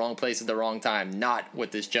just the wrong place at the wrong time. Not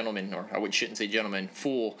what this gentleman, or I shouldn't say gentleman,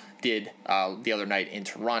 fool did the other night in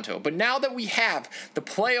Toronto. But now that we have the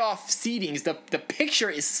playoff seedings, the picture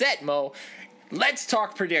is set, Mo. Let's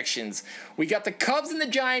talk predictions. We got the Cubs and the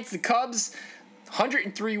Giants. The Cubs,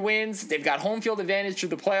 103 wins. They've got home field advantage through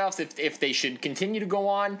the playoffs if they should continue to go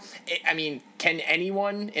on. I mean, can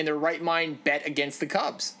anyone in their right mind bet against the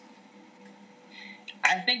Cubs?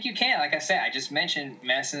 I think you can. Like I said, I just mentioned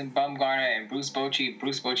Madison Bumgarner and Bruce Bochy.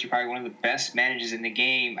 Bruce Bochy, probably one of the best managers in the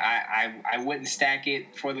game. I wouldn't stack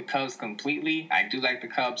it for the Cubs completely. I do like the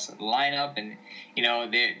Cubs lineup, and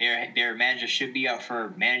their manager should be up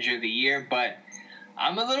for Manager of the Year. But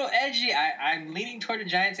I'm a little edgy. I'm leaning toward the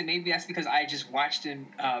Giants, and maybe that's because I just watched them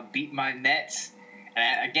beat my Mets.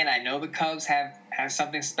 And I know the Cubs have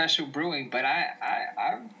something special brewing, but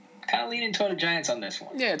I'm kind of leaning toward the Giants on this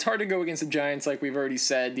one. Yeah, it's hard to go against the Giants, like we've already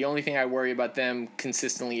said. The only thing I worry about them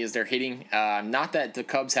consistently is their hitting. Not that the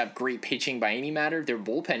Cubs have great pitching by any matter. Their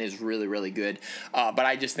bullpen is really, really good. But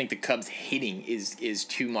I just think the Cubs' hitting is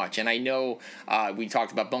too much. And I know we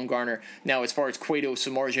talked about Bumgarner. Now, as far as Cueto,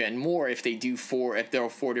 Samardzija, and Moore, if there are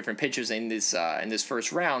four different pitchers in this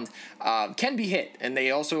first round, can be hit. And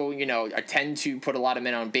they also, tend to put a lot of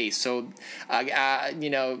men on base. So,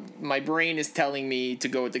 my brain is telling me to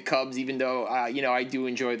go with the Cubs, even though, I do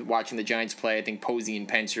enjoy watching the Giants play. I think Posey and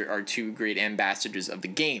Pence are two great ambassadors of the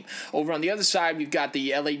game. Over on the other side, we've got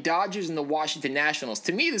the LA Dodgers and the Washington Nationals.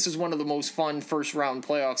 To me, this is one of the most fun first-round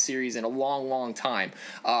playoff series in a long, long time.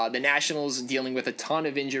 The Nationals dealing with a ton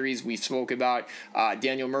of injuries. We spoke about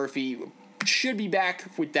Daniel Murphy should be back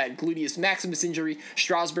with that gluteus maximus injury.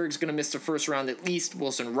 Strasburg's going to miss the first round at least.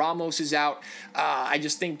 Wilson Ramos is out. I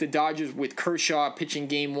just think the Dodgers, with Kershaw pitching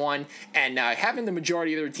game one and having the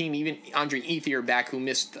majority of their team, even Andre Ethier back, who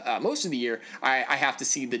missed most of the year, I have to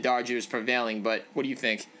see the Dodgers prevailing. But what do you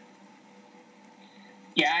think?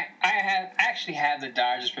 Yeah, I actually have the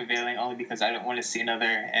Dodgers prevailing only because I don't want to see another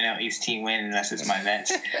NL East team win unless it's my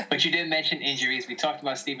Mets. But you did mention injuries. We talked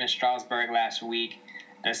about Steven Strasburg last week.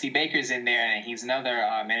 Steve Baker's in there, and he's another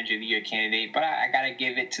Manager of the Year candidate. But I got to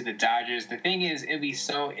give it to the Dodgers. The thing is, it's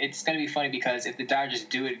going to be funny because if the Dodgers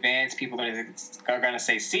do advance, people are going to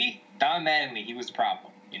say, see, Don Mattingly, he was the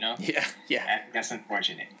problem. Yeah. That's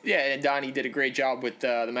unfortunate. Yeah, and Donnie did a great job with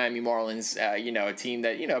the Miami Marlins. A team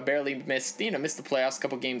that barely missed the playoffs, a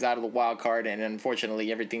couple games out of the wild card, and unfortunately,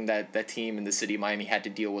 everything that team in the city of Miami had to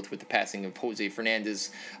deal with the passing of Jose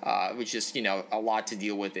Fernandez was just a lot to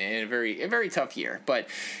deal with in a very tough year. But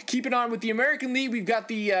keeping on with the American League, we've got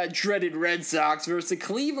the dreaded Red Sox versus the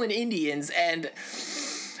Cleveland Indians, and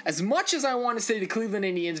as much as I want to say the Cleveland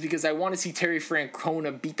Indians, because I want to see Terry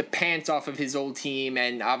Francona beat the pants off of his old team,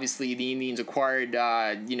 and obviously the Indians acquired,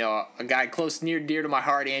 a guy near dear to my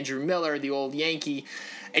heart, Andrew Miller, the old Yankee.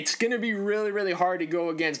 It's going to be really, really hard to go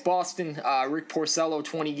against Boston. Rick Porcello,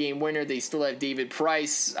 20-game winner. They still have David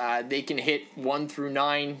Price. They can hit 1 through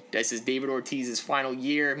 9. This is David Ortiz's final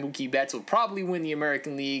year. Mookie Betts will probably win the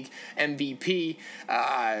American League MVP.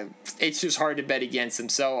 It's just hard to bet against them.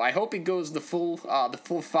 So I hope it goes the full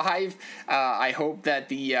 5. I hope that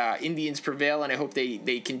the Indians prevail, and I hope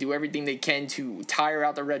they can do everything they can to tire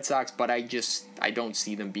out the Red Sox. But I don't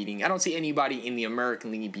see them beating. I don't see anybody in the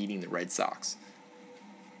American League beating the Red Sox.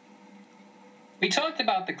 We talked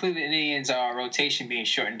about the Cleveland Indians' rotation being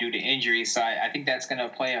shortened due to injuries, so I think that's going to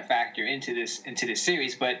play a factor into this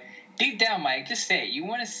series. But Deep down, Mike, just say it. You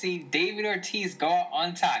want to see David Ortiz go out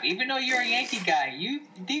on top. Even though you're a Yankee guy,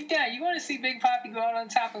 deep down, you want to see Big Papi go out on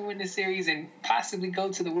top and win the series and possibly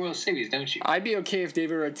go to the World Series, don't you? I'd be okay if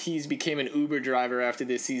David Ortiz became an Uber driver after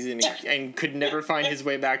this season and could never find his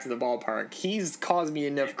way back to the ballpark. He's caused me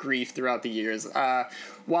enough grief throughout the years.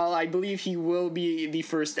 While I believe he will be the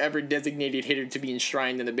first ever designated hitter to be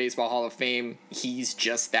enshrined in the Baseball Hall of Fame, he's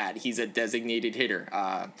just that. He's a designated hitter.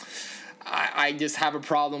 I just have a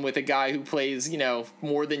problem with a guy who plays,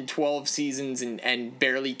 more than 12 seasons and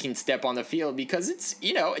barely can step on the field because it's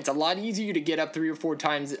a lot easier to get up 3 or 4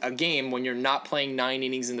 times a game when you're not playing 9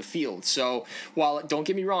 innings in the field. So while, don't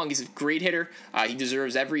get me wrong, he's a great hitter. He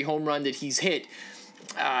deserves every home run that he's hit.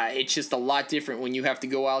 It's just a lot different when you have to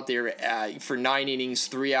go out there for 9 innings,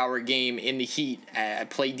 3-hour game in the heat,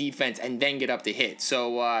 play defense, and then get up to hit.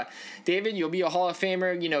 So, David, you'll be a Hall of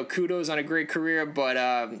Famer. Kudos on a great career, but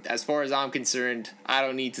as far as I'm concerned, I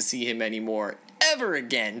don't need to see him anymore ever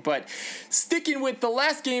again. But sticking with the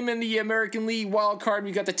last game in the American League wild card,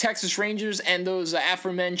 we got the Texas Rangers and those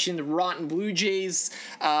aforementioned rotten Blue Jays.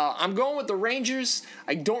 I'm going with the Rangers.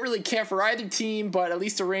 I don't really care for either team, but at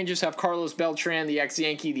least the Rangers have Carlos Beltran, the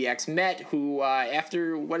ex-Yankee, the ex-Met, who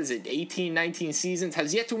after, 18, 19 seasons,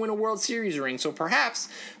 has yet to win a World Series ring. So perhaps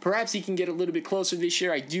he can get a little bit closer this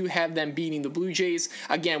year. I do have them beating the Blue Jays.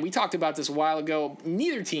 Again, we talked about this a while ago.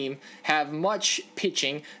 Neither team have much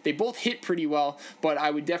pitching. They both hit pretty well, but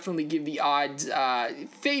I would definitely give the odds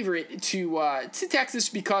favorite to Texas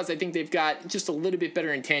because I think they've got just a little bit better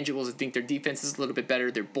intangibles. I think their defense is a little bit better,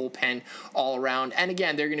 their bullpen all around, and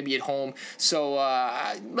again, they're going to be at home. So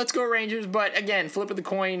let's go Rangers, but again, flip of the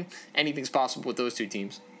coin, anything's possible with those two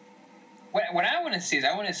teams. What I want to see is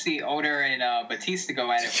Oder and Batista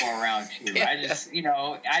go at it for a round 2. Yeah. I just,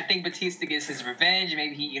 I think Batista gets his revenge.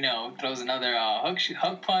 Maybe he, throws another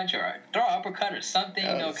hook punch or throw an uppercut or something,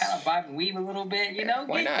 kind of bob and weave a little bit,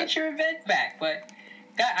 get your revenge back. But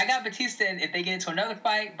I got Batista if they get into another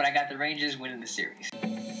fight, but I got the Rangers winning the series.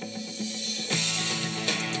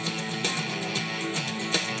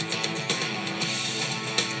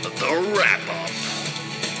 The wrap-up.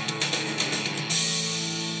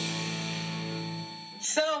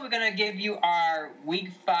 So we're going to give you our Week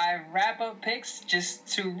 5 wrap-up picks. Just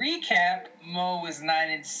to recap, Mo was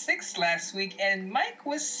 9-6 last week, and Mike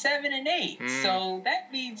was 7-8. So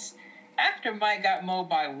that means after Mike got Mo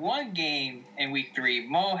by 1 game in Week 3,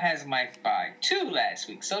 Mo has Mike by 2 last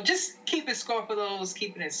week. So just keep a score for those,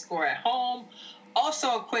 keeping a score at home.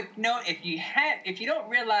 Also, a quick note, if you don't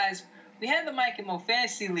realize, we have the Mike and Mo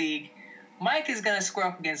Fantasy League. Mike is going to square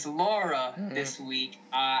up against Laura this week.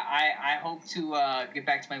 I hope to get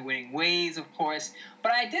back to my winning ways, of course.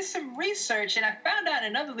 But I did some research, and I found out in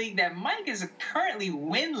another league that Mike is currently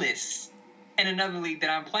winless in another league that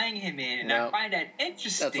I'm playing him in. And I find that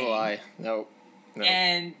interesting. That's a lie. Nope.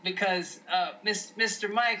 And because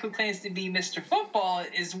Mr. Mike, who claims to be Mr. Football,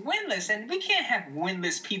 is winless, and we can't have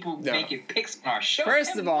winless people making picks on our show.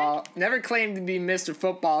 First of all, never claimed to be Mr.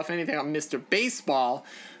 Football. If anything, I'm Mr. Baseball.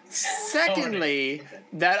 Secondly,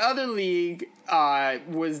 that other league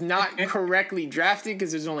was not correctly drafted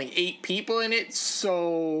because there's only 8 people in it,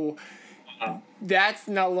 so that's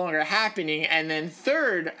no longer happening. And then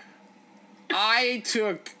third, I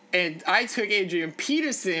took Adrian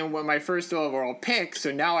Peterson with my first overall pick,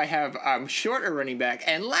 so now I have shorter running back.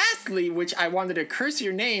 And lastly, which I wanted to curse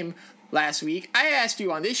your name last week, I asked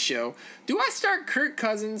you on this show, do I start Kirk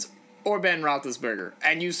Cousins or Ben Roethlisberger?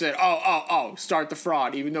 And you said, start the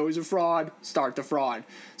fraud. Even though he's a fraud, start the fraud.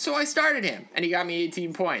 So I started him, and he got me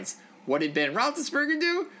 18 points. What did Ben Roethlisberger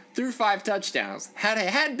do? Threw 5 touchdowns. Had I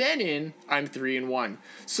had Ben in, I'm 3-1.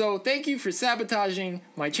 So thank you for sabotaging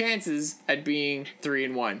my chances at being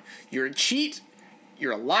 3-1. You're a cheat,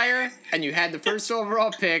 you're a liar, and you had the first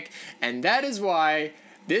overall pick, and that is why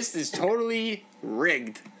this is totally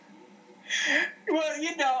rigged. Well,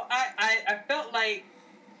 I felt like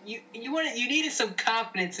you needed some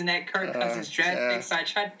confidence in that Kirk Cousins draft pick, so I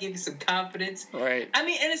tried to give you some confidence. Right. I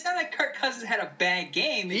mean, and it's not like Kirk Cousins had a bad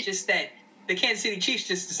game. It's just that the Kansas City Chiefs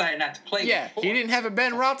just decided not to play. Yeah, he didn't have a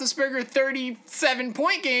Ben Roethlisberger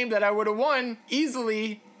 37-point game that I would have won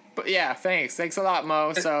easily. But yeah, thanks a lot,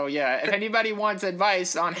 Mo. So yeah, if anybody wants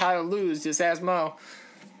advice on how to lose, just ask Mo.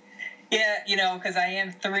 Yeah, because I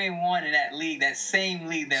am 3-1 in that league, that same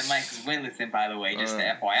league that Mike is winless in, by the way, just the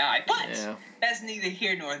FYI. But that's neither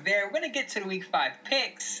here nor there. We're going to get to the Week 5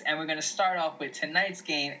 picks, and we're going to start off with tonight's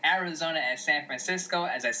game, Arizona at San Francisco.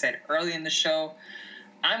 As I said early in the show,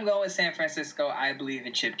 I'm going with San Francisco. I believe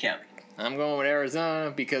in Chip Kelly. I'm going with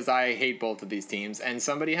Arizona because I hate both of these teams, and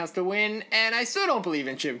somebody has to win, and I still don't believe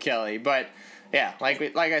in Chip Kelly, but Yeah, like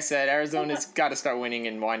I said, Arizona's got to start winning,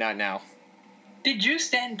 and why not now? Did Drew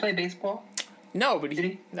Stanton play baseball? No, but Did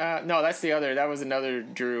he? no, that's the other. That was another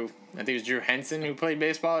Drew. I think it was Drew Henson who played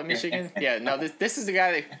baseball at Michigan. Yeah, no, this is the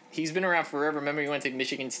guy that he's been around forever. Remember, he went to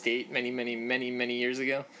Michigan State many years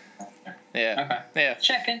ago. Yeah. Okay. Yeah.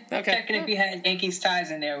 Checking if he had Yankees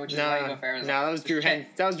ties in there, which is why you go for Arizona. No, that was Drew That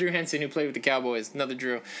was Drew Henson who played with the Cowboys. Another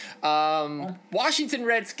Drew. Washington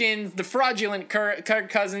Redskins, the fraudulent Kirk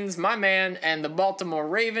Cousins, my man, and the Baltimore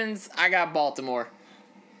Ravens. I got Baltimore.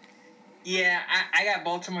 Yeah, I got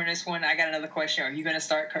Baltimore in this one. I got another question. Are you going to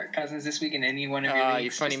start Kirk Cousins this week in any one of your leagues?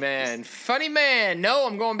 You funny man. Funny man. No,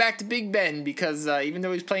 I'm going back to Big Ben because even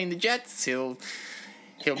though he's playing the Jets, he'll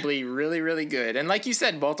be really, really good. And like you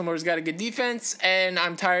said, Baltimore's got a good defense, and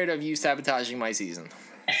I'm tired of you sabotaging my season.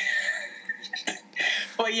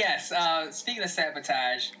 Well, yes. Speaking of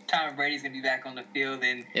sabotage, Tom Brady's going to be back on the field,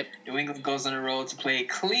 and New England goes on the road to play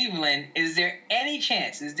Cleveland. Is there any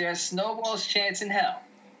chance, is there a snowball's chance in hell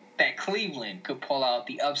that Cleveland could pull out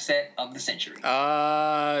the upset of the century?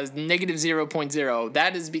 Negative 0.0.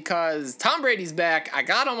 That is because Tom Brady's back. I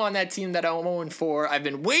got him on that team that I'm 0-4. I've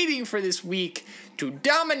been waiting for this week to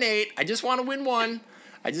dominate. I just want to win one.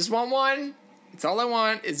 I just want one. It's all I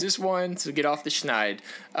want is just one to get off the schneid.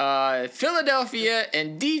 Philadelphia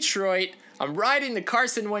and Detroit. I'm riding the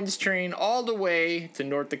Carson Wentz train all the way to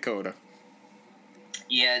North Dakota.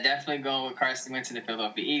 Yeah, definitely going with Carson Wentz to the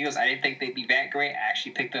Philadelphia Eagles. I didn't think they'd be that great. I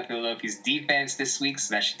actually picked up Philadelphia's defense this week,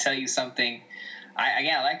 so that should tell you something. I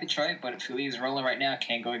like Detroit, but if Philly is rolling right now,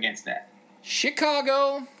 can't go against that.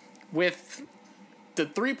 Chicago, with the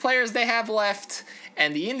 3 players they have left,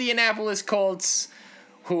 and the Indianapolis Colts,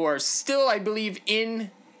 who are still, I believe,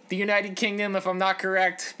 in the United Kingdom, if I'm not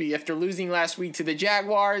correct, after losing last week to the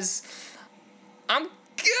Jaguars. I'm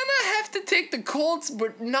gonna have to take the Colts,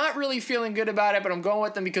 but not really feeling good about it, but I'm going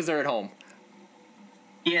with them because they're at home.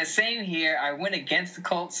 Yeah, same here. I went against the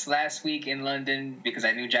Colts last week in London because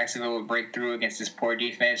I knew Jacksonville would break through against this poor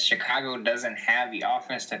defense. Chicago doesn't have the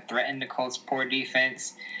offense to threaten the Colts' poor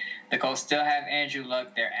defense. The Colts still have Andrew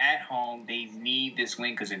Luck. They're at home. They need this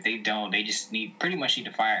win because if they don't, they just pretty much need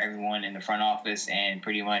to fire everyone in the front office and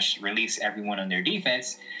pretty much release everyone on their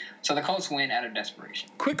defense. So the Colts win out of desperation.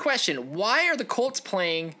 Quick question. Why are the Colts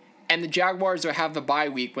playing and the Jaguars have the bye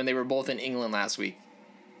week when they were both in England last week?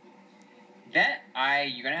 You're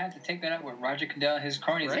going to have to take that up with Roger Goodell and his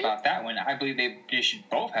cronies about that one. I believe they should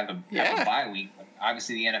both have a bye week.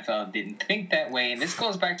 Obviously, the NFL didn't think that way. And this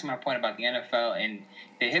goes back to my point about the NFL and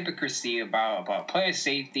the hypocrisy about player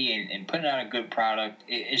safety and putting out a good product.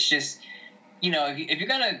 It's just, if you're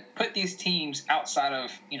going to put these teams outside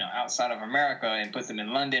of America and put them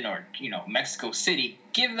in London or, Mexico City,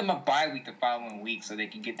 give them a bye week the following week so they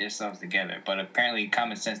can get themselves together. But apparently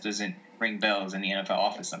common sense doesn't ring bells in the NFL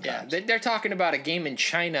office sometimes. Yeah, they're talking about a game in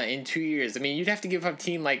China in 2 years. I mean, you'd have to give a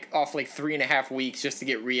team off 3.5 weeks just to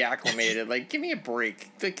get reacclimated. Give me a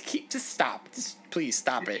break. Just stop. Just please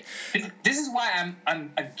stop it. This is why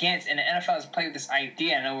I'm against, and the NFL has played with this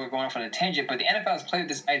idea. I know we're going off on a tangent, but the NFL has played with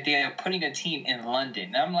this idea of putting a team in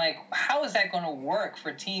London. And I'm like, how is that going to work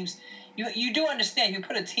for teams? You do understand, you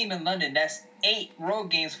put a team in London, that's 8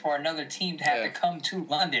 road games for another team to have to come to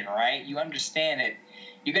London, right? You understand it.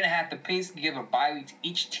 You're going to have to basically give a bye week to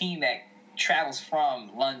each team that travels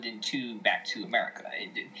from London back to America.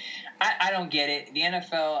 I don't get it. The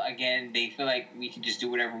NFL, again, they feel like we can just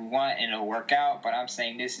do whatever we want and it'll work out. But I'm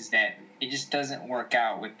saying this is that it just doesn't work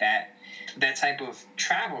out with that type of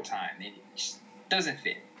travel time. It just doesn't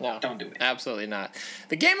fit. No, don't do it. Absolutely not.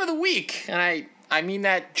 The game of the week, and I mean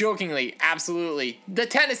that jokingly, absolutely. The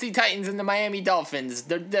Tennessee Titans and the Miami Dolphins.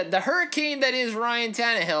 The hurricane that is Ryan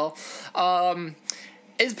Tannehill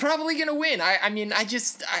is probably going to win.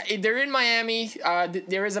 They're in Miami.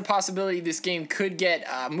 There is a possibility this game could get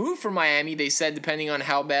moved from Miami, they said, depending on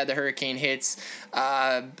how bad the hurricane hits.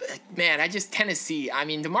 Tennessee. I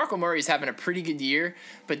mean, DeMarco Murray's having a pretty good year,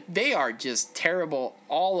 but they are just terrible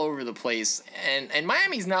all over the place. And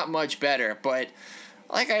Miami's not much better, but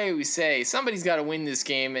like I always say, somebody's got to win this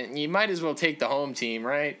game, and you might as well take the home team,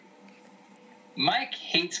 right? Mike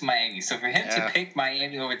hates Miami, so for him to pick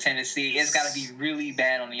Miami over Tennessee, it's got to be really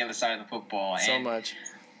bad on the other side of the football. So much.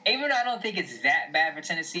 Even though I don't think it's that bad for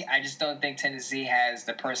Tennessee, I just don't think Tennessee has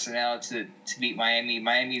the personnel to beat Miami.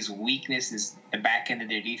 Miami's weakness is the back end of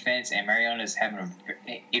their defense, and Mariota's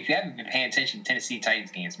if you haven't been paying attention to Tennessee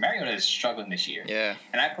Titans games, Mariota is struggling this year. Yeah.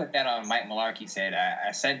 And I put that on Mike Mularkey said.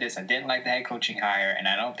 I said this, I didn't like the head coaching hire, and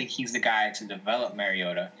I don't think he's the guy to develop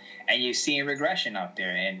Mariota. And you're seeing regression out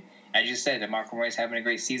there, and As you said, DeMarco Murray's having a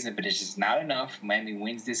great season, but it's just not enough. Miami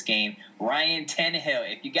wins this game. Ryan Tannehill.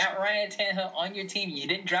 If you got Ryan Tannehill on your team, you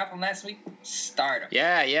didn't drop him last week, start him.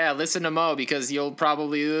 Yeah. Listen to Mo, because you'll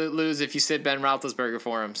probably lose if you sit Ben Roethlisberger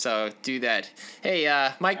for him. So do that. Hey,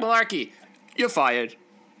 Mike Mularkey, you're fired.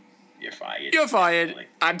 You're fired. You're fired.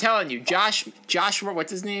 I'm telling you, Josh,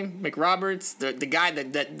 what's his name? McRoberts, the guy,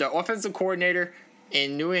 the offensive coordinator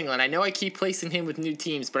in New England. I know I keep placing him with new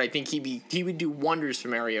teams, but I think he would do wonders for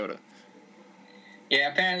Mariota. Yeah,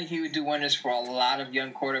 apparently he would do wonders for a lot of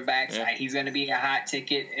young quarterbacks. Yeah. He's going to be a hot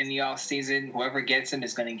ticket in the offseason. Whoever gets him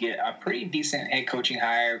is going to get a pretty decent head coaching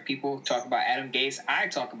hire. People talk about Adam Gase. I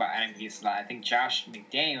talk about Adam Gase a lot. I think Josh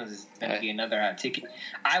McDaniels is going to be another hot ticket.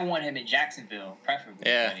 I want him in Jacksonville,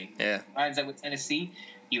 preferably. Yeah. Lines up with Tennessee.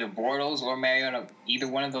 Either Bortles or Mariota, either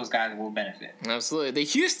one of those guys will benefit. Absolutely. The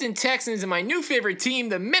Houston Texans and my new favorite team,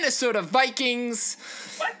 the Minnesota Vikings.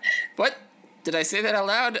 What? Did I say that out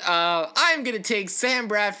loud? I'm going to take Sam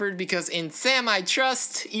Bradford because in Sam I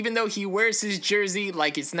trust, even though he wears his jersey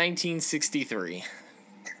like it's 1963.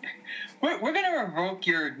 We're going to revoke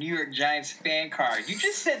your New York Giants fan card. You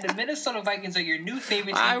just said the Minnesota Vikings are your new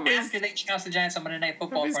favorite team after they trounced the Giants on Monday Night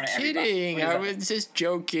Football in front of everybody. Kidding. I was just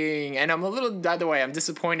joking. And I'm a little, by the way, I'm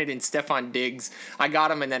disappointed in Stephon Diggs. I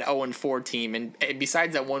got him in that 0-4 team. And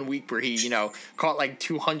besides that 1 week where he, caught like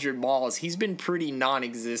 200 balls, he's been pretty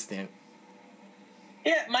non-existent.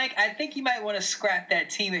 Yeah, Mike, I think you might want to scrap that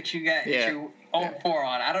team that you got that you're 0-4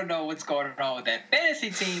 on. I don't know what's going on with that fantasy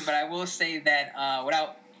team, but I will say that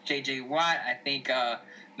without J.J. Watt, I think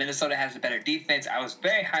Minnesota has a better defense. I was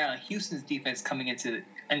very high on Houston's defense coming into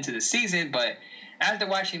the season, but after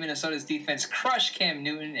watching Minnesota's defense crush Cam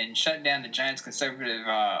Newton and shut down the Giants' conservative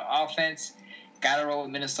offense, got to roll with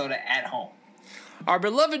Minnesota at home. Our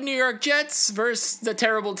beloved New York Jets versus the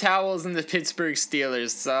terrible towels and the Pittsburgh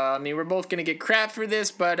Steelers. We're both going to get crap for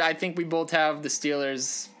this, but I think we both have the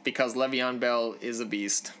Steelers because Le'Veon Bell is a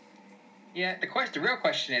beast. Yeah, the real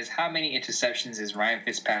question is, how many interceptions is Ryan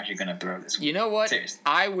Fitzpatrick going to throw this week? You know what? Seriously.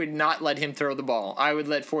 I would not let him throw the ball. I would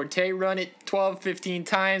let Forte run it 12, 15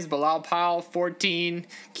 times, Bilal Powell 14,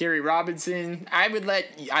 Kerry Robinson. I'd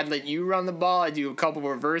let you run the ball. I'd do a couple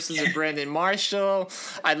reverses of Brandon Marshall.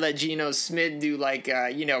 I'd let Geno Smith do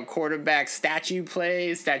quarterback statue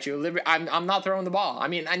plays, Statue of Liberty. I'm not throwing the ball.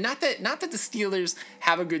 Not that the Steelers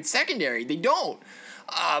have a good secondary. They don't.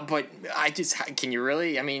 But can you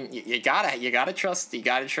really? You gotta trust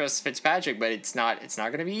Fitzpatrick, but it's not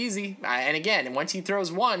going to be easy. And again, once he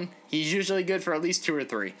throws one, he's usually good for at least 2 or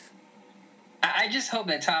 3. I just hope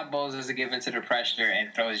that Todd Bowles doesn't give into the pressure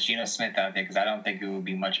and throws Geno Smith out there, because I don't think it would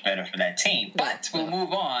be much better for that team. But we'll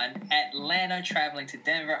move on. Atlanta traveling to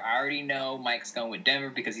Denver. I already know Mike's going with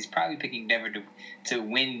Denver because he's probably picking Denver to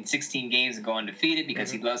win 16 games and go undefeated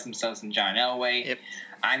because he loves himself some John Elway. Yep.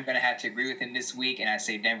 I'm going to have to agree with him this week, and I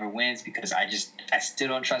say Denver wins because I still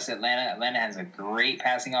don't trust Atlanta. Atlanta has a great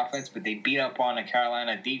passing offense, but they beat up on a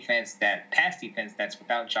Carolina defense, that pass defense that's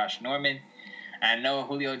without Josh Norman. I know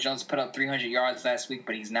Julio Jones put up 300 yards last week,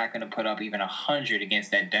 but he's not going to put up even 100 against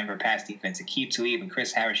that Denver pass defense. Aqib Talib and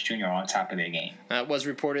Chris Harris Jr. are on top of their game. It was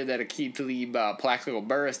reported that Aqib Talib Plaxico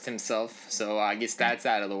Burress himself, so I guess that's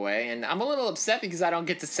out of the way. And I'm a little upset because I don't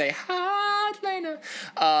get to say, hi, Atlanta.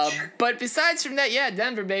 But besides from that,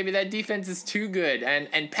 Denver, baby, that defense is too good.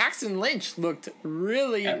 And Paxton Lynch looked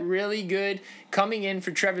really, really good coming in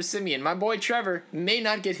for Trevor Siemian. My boy Trevor may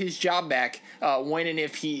not get his job back when and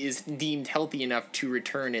if he is deemed healthy enough to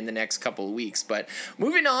return in the next couple of weeks. But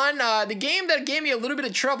moving on, the game that gave me a little bit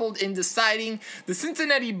of trouble in deciding, the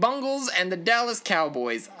Cincinnati Bengals and the Dallas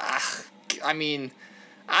Cowboys. I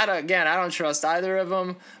don't trust either of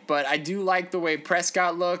them, but I do like the way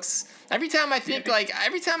Prescott looks. Every time I think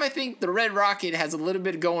the Red Rocket has a little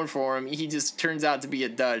bit going for him, he just turns out to be a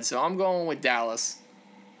dud. So I'm going with Dallas.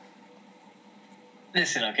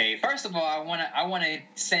 Listen, okay. First of all, I want to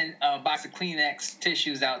send a box of Kleenex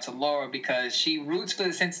tissues out to Laura because she roots for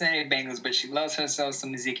the Cincinnati Bengals, but she loves herself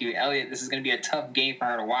some Ezekiel Elliott. This is going to be a tough game for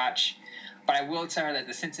her to watch. But I will tell her that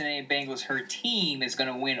the Cincinnati Bengals, her team, is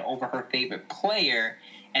going to win over her favorite player,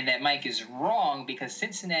 and that Mike is wrong because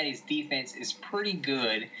Cincinnati's defense is pretty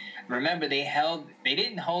good. Remember, they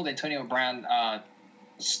didn't hold Antonio Brown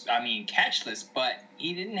catchless, but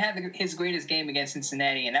he didn't have his greatest game against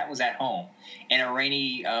Cincinnati, and that was at home in a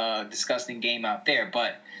rainy, disgusting game out there.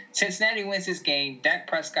 But Cincinnati wins this game. Dak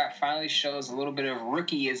Prescott finally shows a little bit of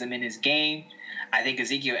rookieism in his game. I think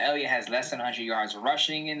Ezekiel Elliott has less than 100 yards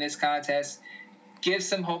rushing in this contest. Give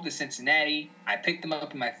some hope to Cincinnati. I picked them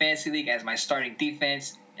up in my fantasy league as my starting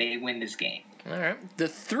defense. They win this game. All right. The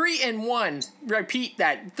 3-1, repeat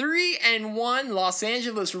that, 3-1 Los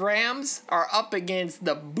Angeles Rams are up against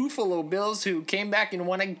the Buffalo Bills, who came back and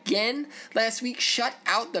won again last week, shut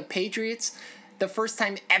out the Patriots. The first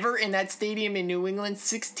time ever in that stadium in New England,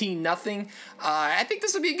 16-0. I think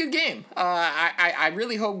this will be a good game. I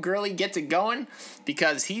really hope Gurley gets it going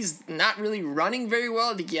because he's not really running very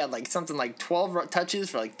well. I think he had something like 12 touches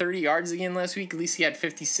for 30 yards again last week. At least he had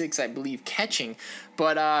 56, I believe, catching.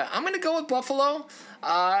 But I'm going to go with Buffalo.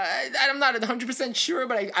 I'm not 100% sure,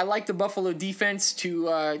 but I like the Buffalo defense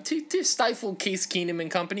to stifle Case Keenum and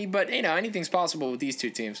company. But, anything's possible with these two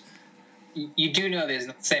teams. You do know there's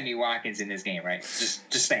no Sammy Watkins in this game, right?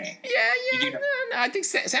 Just saying. Yeah. No, I think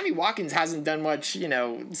Sammy Watkins hasn't done much,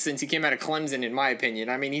 since he came out of Clemson, in my opinion.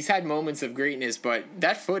 I mean, he's had moments of greatness, but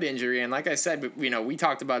that foot injury, and like I said, we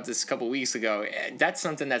talked about this a couple weeks ago, that's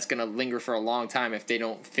something that's going to linger for a long time if they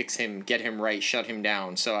don't fix him, get him right, shut him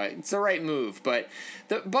down. So it's the right move. But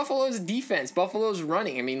the Buffalo's defense, Buffalo's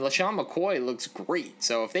running. I mean, LaShawn McCoy looks great.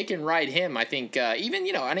 So if they can ride him, I think even,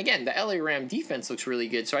 and again, the LA Ram defense looks really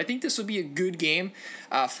good. So I think this will be a good game,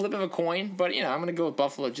 flip of a coin, but I'm gonna go with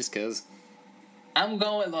Buffalo just because. I'm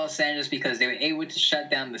going with Los Angeles because they were able to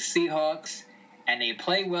shut down the Seahawks, and they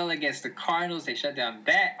play well against the Cardinals. They shut down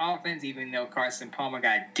that offense, even though Carson Palmer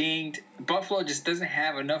got dinged. Buffalo just doesn't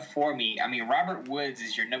have enough for me. I mean, Robert Woods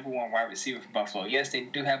is your number one wide receiver for Buffalo. Yes, they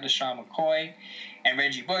do have LaShawn McCoy and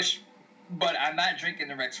Reggie Bush, but I'm not drinking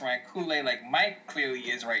the Rex Ryan Kool-Aid like Mike clearly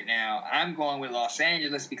is right now. I'm going with Los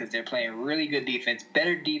Angeles because they're playing really good defense,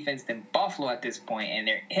 better defense than Buffalo at this point, and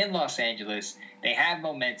they're in Los Angeles. They have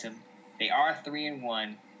momentum. They are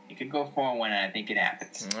 3-1. It could go 4-1, and I think it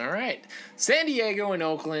happens. All right. San Diego and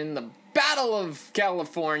Oakland, the Battle of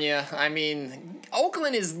California. I mean,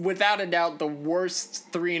 Oakland is without a doubt the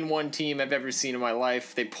worst 3-1 team I've ever seen in my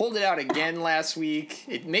life. They pulled it out again last week.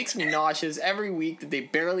 It makes me nauseous every week that they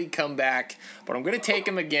barely come back, but I'm going to take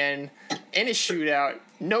them again in a shootout.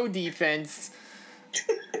 No defense.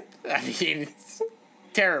 I mean, it's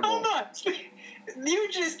terrible. Hold on. You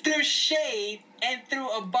just threw shade and threw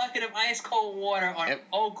a bucket of ice cold water on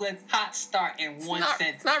Oakland's hot start in one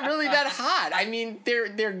sentence. It's not really that hot. I mean, they're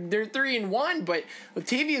 3-1, but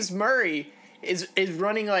Latavius Murray is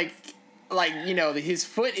running like his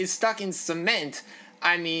foot is stuck in cement.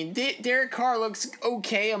 I mean, Derek Carr looks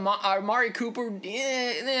okay. Amari Cooper,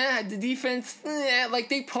 the defense,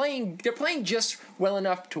 they're playing just well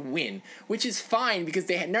enough to win, which is fine because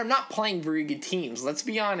they're not playing very good teams. Let's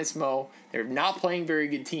be honest, Mo. They're not playing very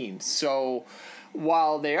good teams. So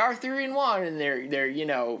while they are 3-1 and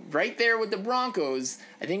they're right there with the Broncos,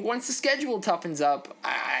 I think once the schedule toughens up,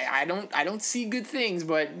 I don't see good things,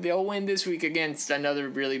 but they'll win this week against another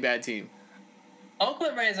really bad team.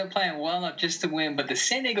 Oakland Raiders are playing well enough just to win, but the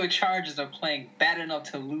San Diego Chargers are playing bad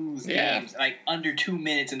enough to lose games under 2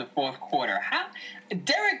 minutes in the fourth quarter.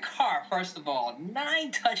 Derek Carr, first of all,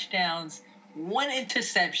 9 touchdowns, 1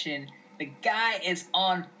 interception. The guy is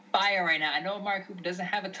on fire right now. I know Amari Cooper doesn't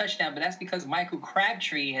have a touchdown, but that's because Michael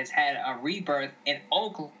Crabtree has had a rebirth in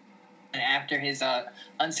Oakland. And after his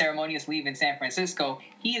unceremonious leave in San Francisco,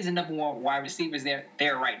 he is the number one wide receiver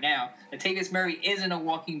there right now. Latavius Murray isn't a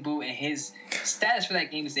walking boot, and his status for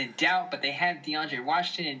that game is in doubt, but they have DeAndre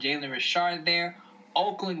Washington and Jalen Richard there.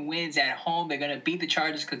 Oakland wins at home. They're going to beat the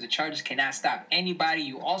Chargers because the Chargers cannot stop anybody.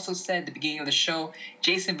 You also said at the beginning of the show,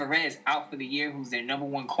 Jason Verrett is out for the year, who's their number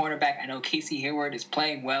one cornerback. I know Casey Hayward is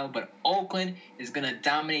playing well, but Oakland is going to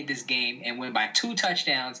dominate this game and win by 2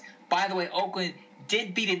 touchdowns. By the way, Oakland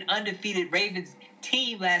did beat an undefeated Ravens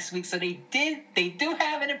team last week, so they do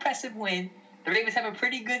have an impressive win. The Ravens have a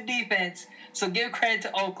pretty good defense, so give credit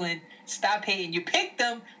to Oakland. Stop hating. You picked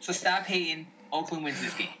them, so stop hating. Oakland wins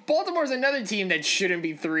this game. Baltimore's another team that shouldn't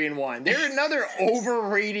be 3-1. They're another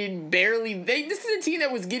overrated, this is a team that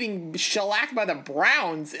was getting shellacked by the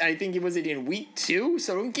Browns. I think it was in week 2.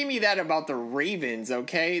 So don't give me that about the Ravens,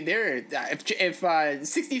 okay? If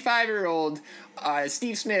 65-year-old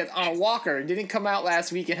Steve Smith on a walker didn't come out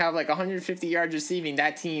last week and have 150 yards receiving,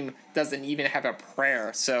 that team doesn't even have a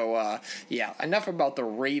prayer. So enough about the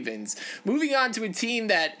Ravens. Moving on to a team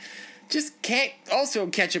that just can't also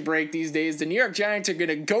catch a break these days. The New York Giants are going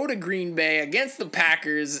to go to Green Bay against the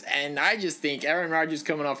Packers, and I just think Aaron Rodgers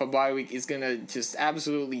coming off a bye week is going to just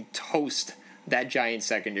absolutely toast that Giants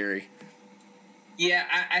secondary. Yeah,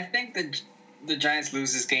 I think the Giants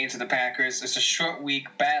lose this game to the Packers. It's a short week,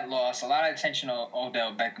 bad loss, a lot of attention on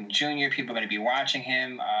Odell Beckham Jr. People are going to be watching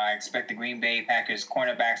him. I expect the Green Bay Packers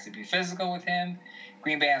cornerbacks to be physical with him.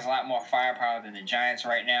 Green Bay has a lot more firepower than the Giants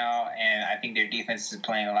right now, and I think their defense is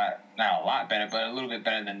playing not a lot better, but a little bit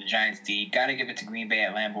better than the Giants' D. Got to give it to Green Bay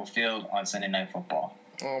at Lambeau Field on Sunday Night Football.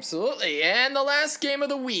 Absolutely. And the last game of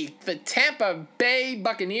the week, the Tampa Bay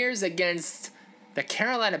Buccaneers against the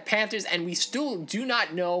Carolina Panthers, and we still do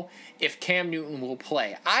not know if Cam Newton will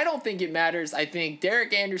play. I don't think it matters. I think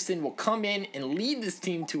Derek Anderson will come in and lead this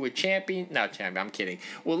team to a I'm kidding.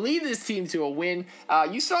 Will lead this team to a win.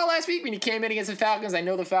 You saw last week when he came in against the Falcons. I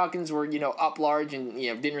know the Falcons were, up large and,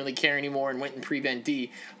 didn't really care anymore and went in prevent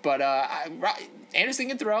D. But Anderson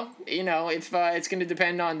can throw. If it's going to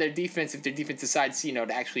depend on their defense, if their defense decides,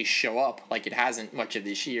 to actually show up like it hasn't much of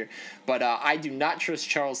this year. But I do not trust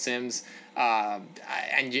Charles Sims.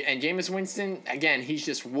 And Jameis Winston, again, he's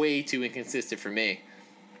just way too inconsistent for me.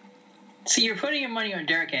 So you're putting your money on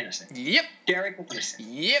Derek Anderson? Yep. Derek Anderson.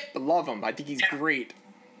 Yep, love him. I think he's great.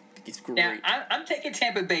 Now, I'm taking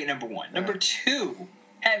Tampa Bay number one. Number two,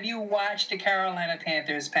 have you watched the Carolina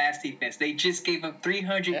Panthers pass defense? They just gave up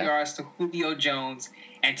 300 yards to Julio Jones,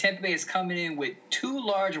 and Tampa Bay is coming in with two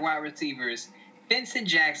large wide receivers, Vincent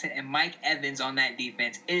Jackson and Mike Evans on that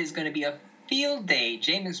defense. It is going to be a field day.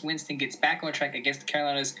 Jameis Winston gets back on track against the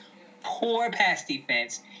Carolina's poor pass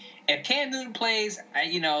defense. If Cam Newton plays, I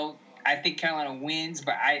think Carolina wins,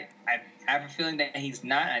 but I have a feeling that he's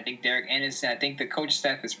not. I think Derek Anderson, I think the coach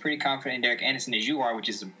staff is pretty confident in Derek Anderson as you are, which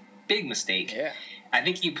is a big mistake. Yeah. I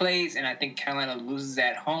think he plays, and I think Carolina loses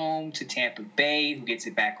at home to Tampa Bay, who gets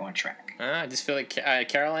it back on track. I just feel like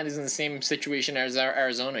Carolina's in the same situation as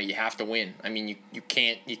Arizona. You have to win. I mean, you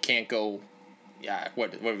can't go. Yeah,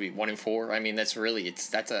 what would be 1-4? I mean, that's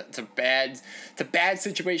a bad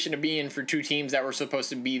situation to be in for two teams that were supposed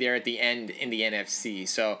to be there at the end in the NFC.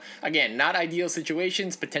 So again, not ideal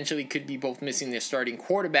situations. Potentially could be both missing their starting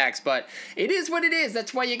quarterbacks, but it is what it is.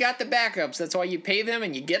 That's why you got the backups. That's why you pay them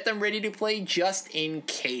and you get them ready to play just in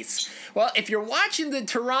case. Well, if you're watching the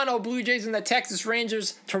Toronto Blue Jays and the Texas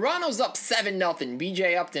Rangers, Toronto's up 7-0.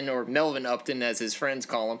 B.J. Upton, or Melvin Upton as his friends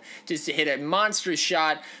call him, just hit a monstrous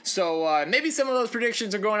shot. So maybe some of those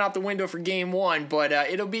predictions are going out the window for game one, but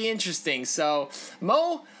it'll be interesting. So,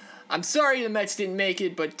 Mo, I'm sorry the Mets didn't make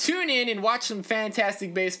it, but tune in and watch some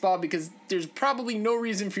fantastic baseball because there's probably no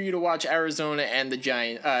reason for you to watch Arizona and the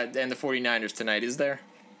 49ers tonight, is there?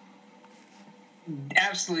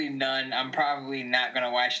 Absolutely none. I'm probably not going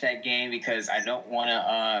to watch that game because I don't want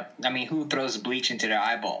to, who throws bleach into their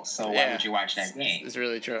eyeballs? So why would you watch that game? It's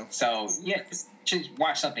really true. So, just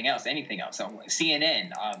watch something else, anything else. So CNN,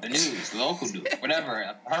 the news, the local news,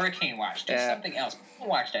 whatever, Hurricane Watch, do something else. Don't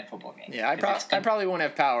watch that football game. Yeah, I probably won't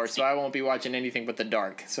have power, so I won't be watching anything but the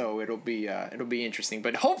dark. So it'll be interesting.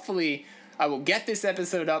 But hopefully I will get this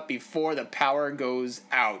episode up before the power goes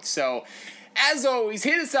out. So as always,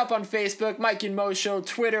 hit us up on Facebook, Mike and Mo Show,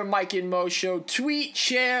 Twitter, Mike and Mo Show, tweet,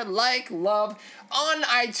 share, like, love, on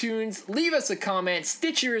iTunes, leave us a comment.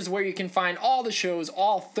 Stitcher is where you can find all the shows,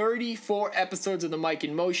 all 34 episodes of the Mike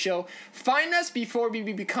and Mo Show. Find us before we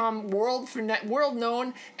become world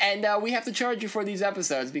known, and we have to charge you for these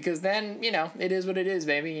episodes because then, it is what it is,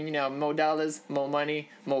 baby. Mo dollars, mo money,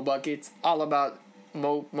 mo buckets, all about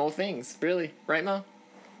mo things, really. Right, Mo?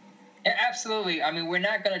 Yeah, absolutely. We're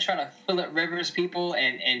not gonna try to Phillip Rivers people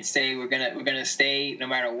and say we're gonna stay no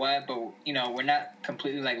matter what. But we're not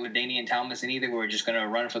completely like LaDainian Tomlinson either. We're just gonna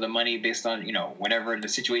run for the money based on whatever the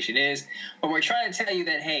situation is. But we're trying to tell you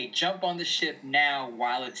that hey, jump on the ship now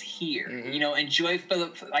while it's here. Mm-hmm. Enjoy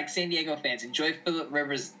Phillip, like San Diego fans, enjoy Phillip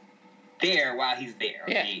Rivers there while he's there.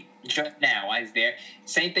 Okay, enjoy now while he's there.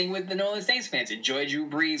 Same thing with the New Orleans Saints fans. Enjoy Drew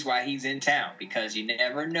Brees while he's in town because you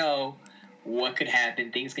never know what could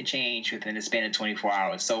happen. Things can change within the span of 24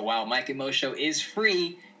 hours. So while Mike and Mo Show is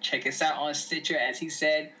free, check us out on Stitcher. As he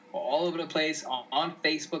said, we're all over the place on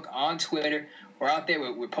Facebook, on Twitter. We're out there.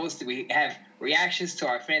 We're posted. We have reactions to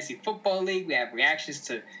our fantasy football league. We have reactions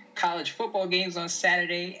to college football games on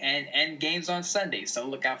Saturday and games on Sunday. So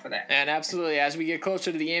look out for that. And absolutely, as we get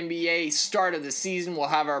closer to the NBA start of the season, we'll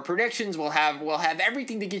have our predictions. We'll have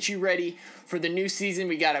everything to get you ready for the new season.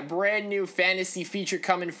 We got a brand new fantasy feature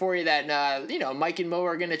coming for you that Mike and Mo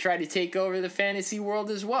are going to try to take over the fantasy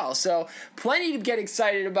world as well. So plenty to get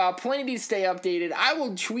excited about, plenty to stay updated. I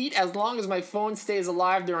will tweet as long as my phone stays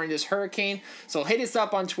alive during this hurricane. So hit us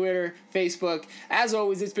up on Twitter, Facebook. As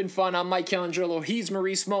always, it's been fun. I'm Mike Calandrillo. He's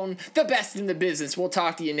Maurice Moten, the best in the business. We'll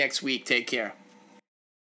talk to you next week. Take care.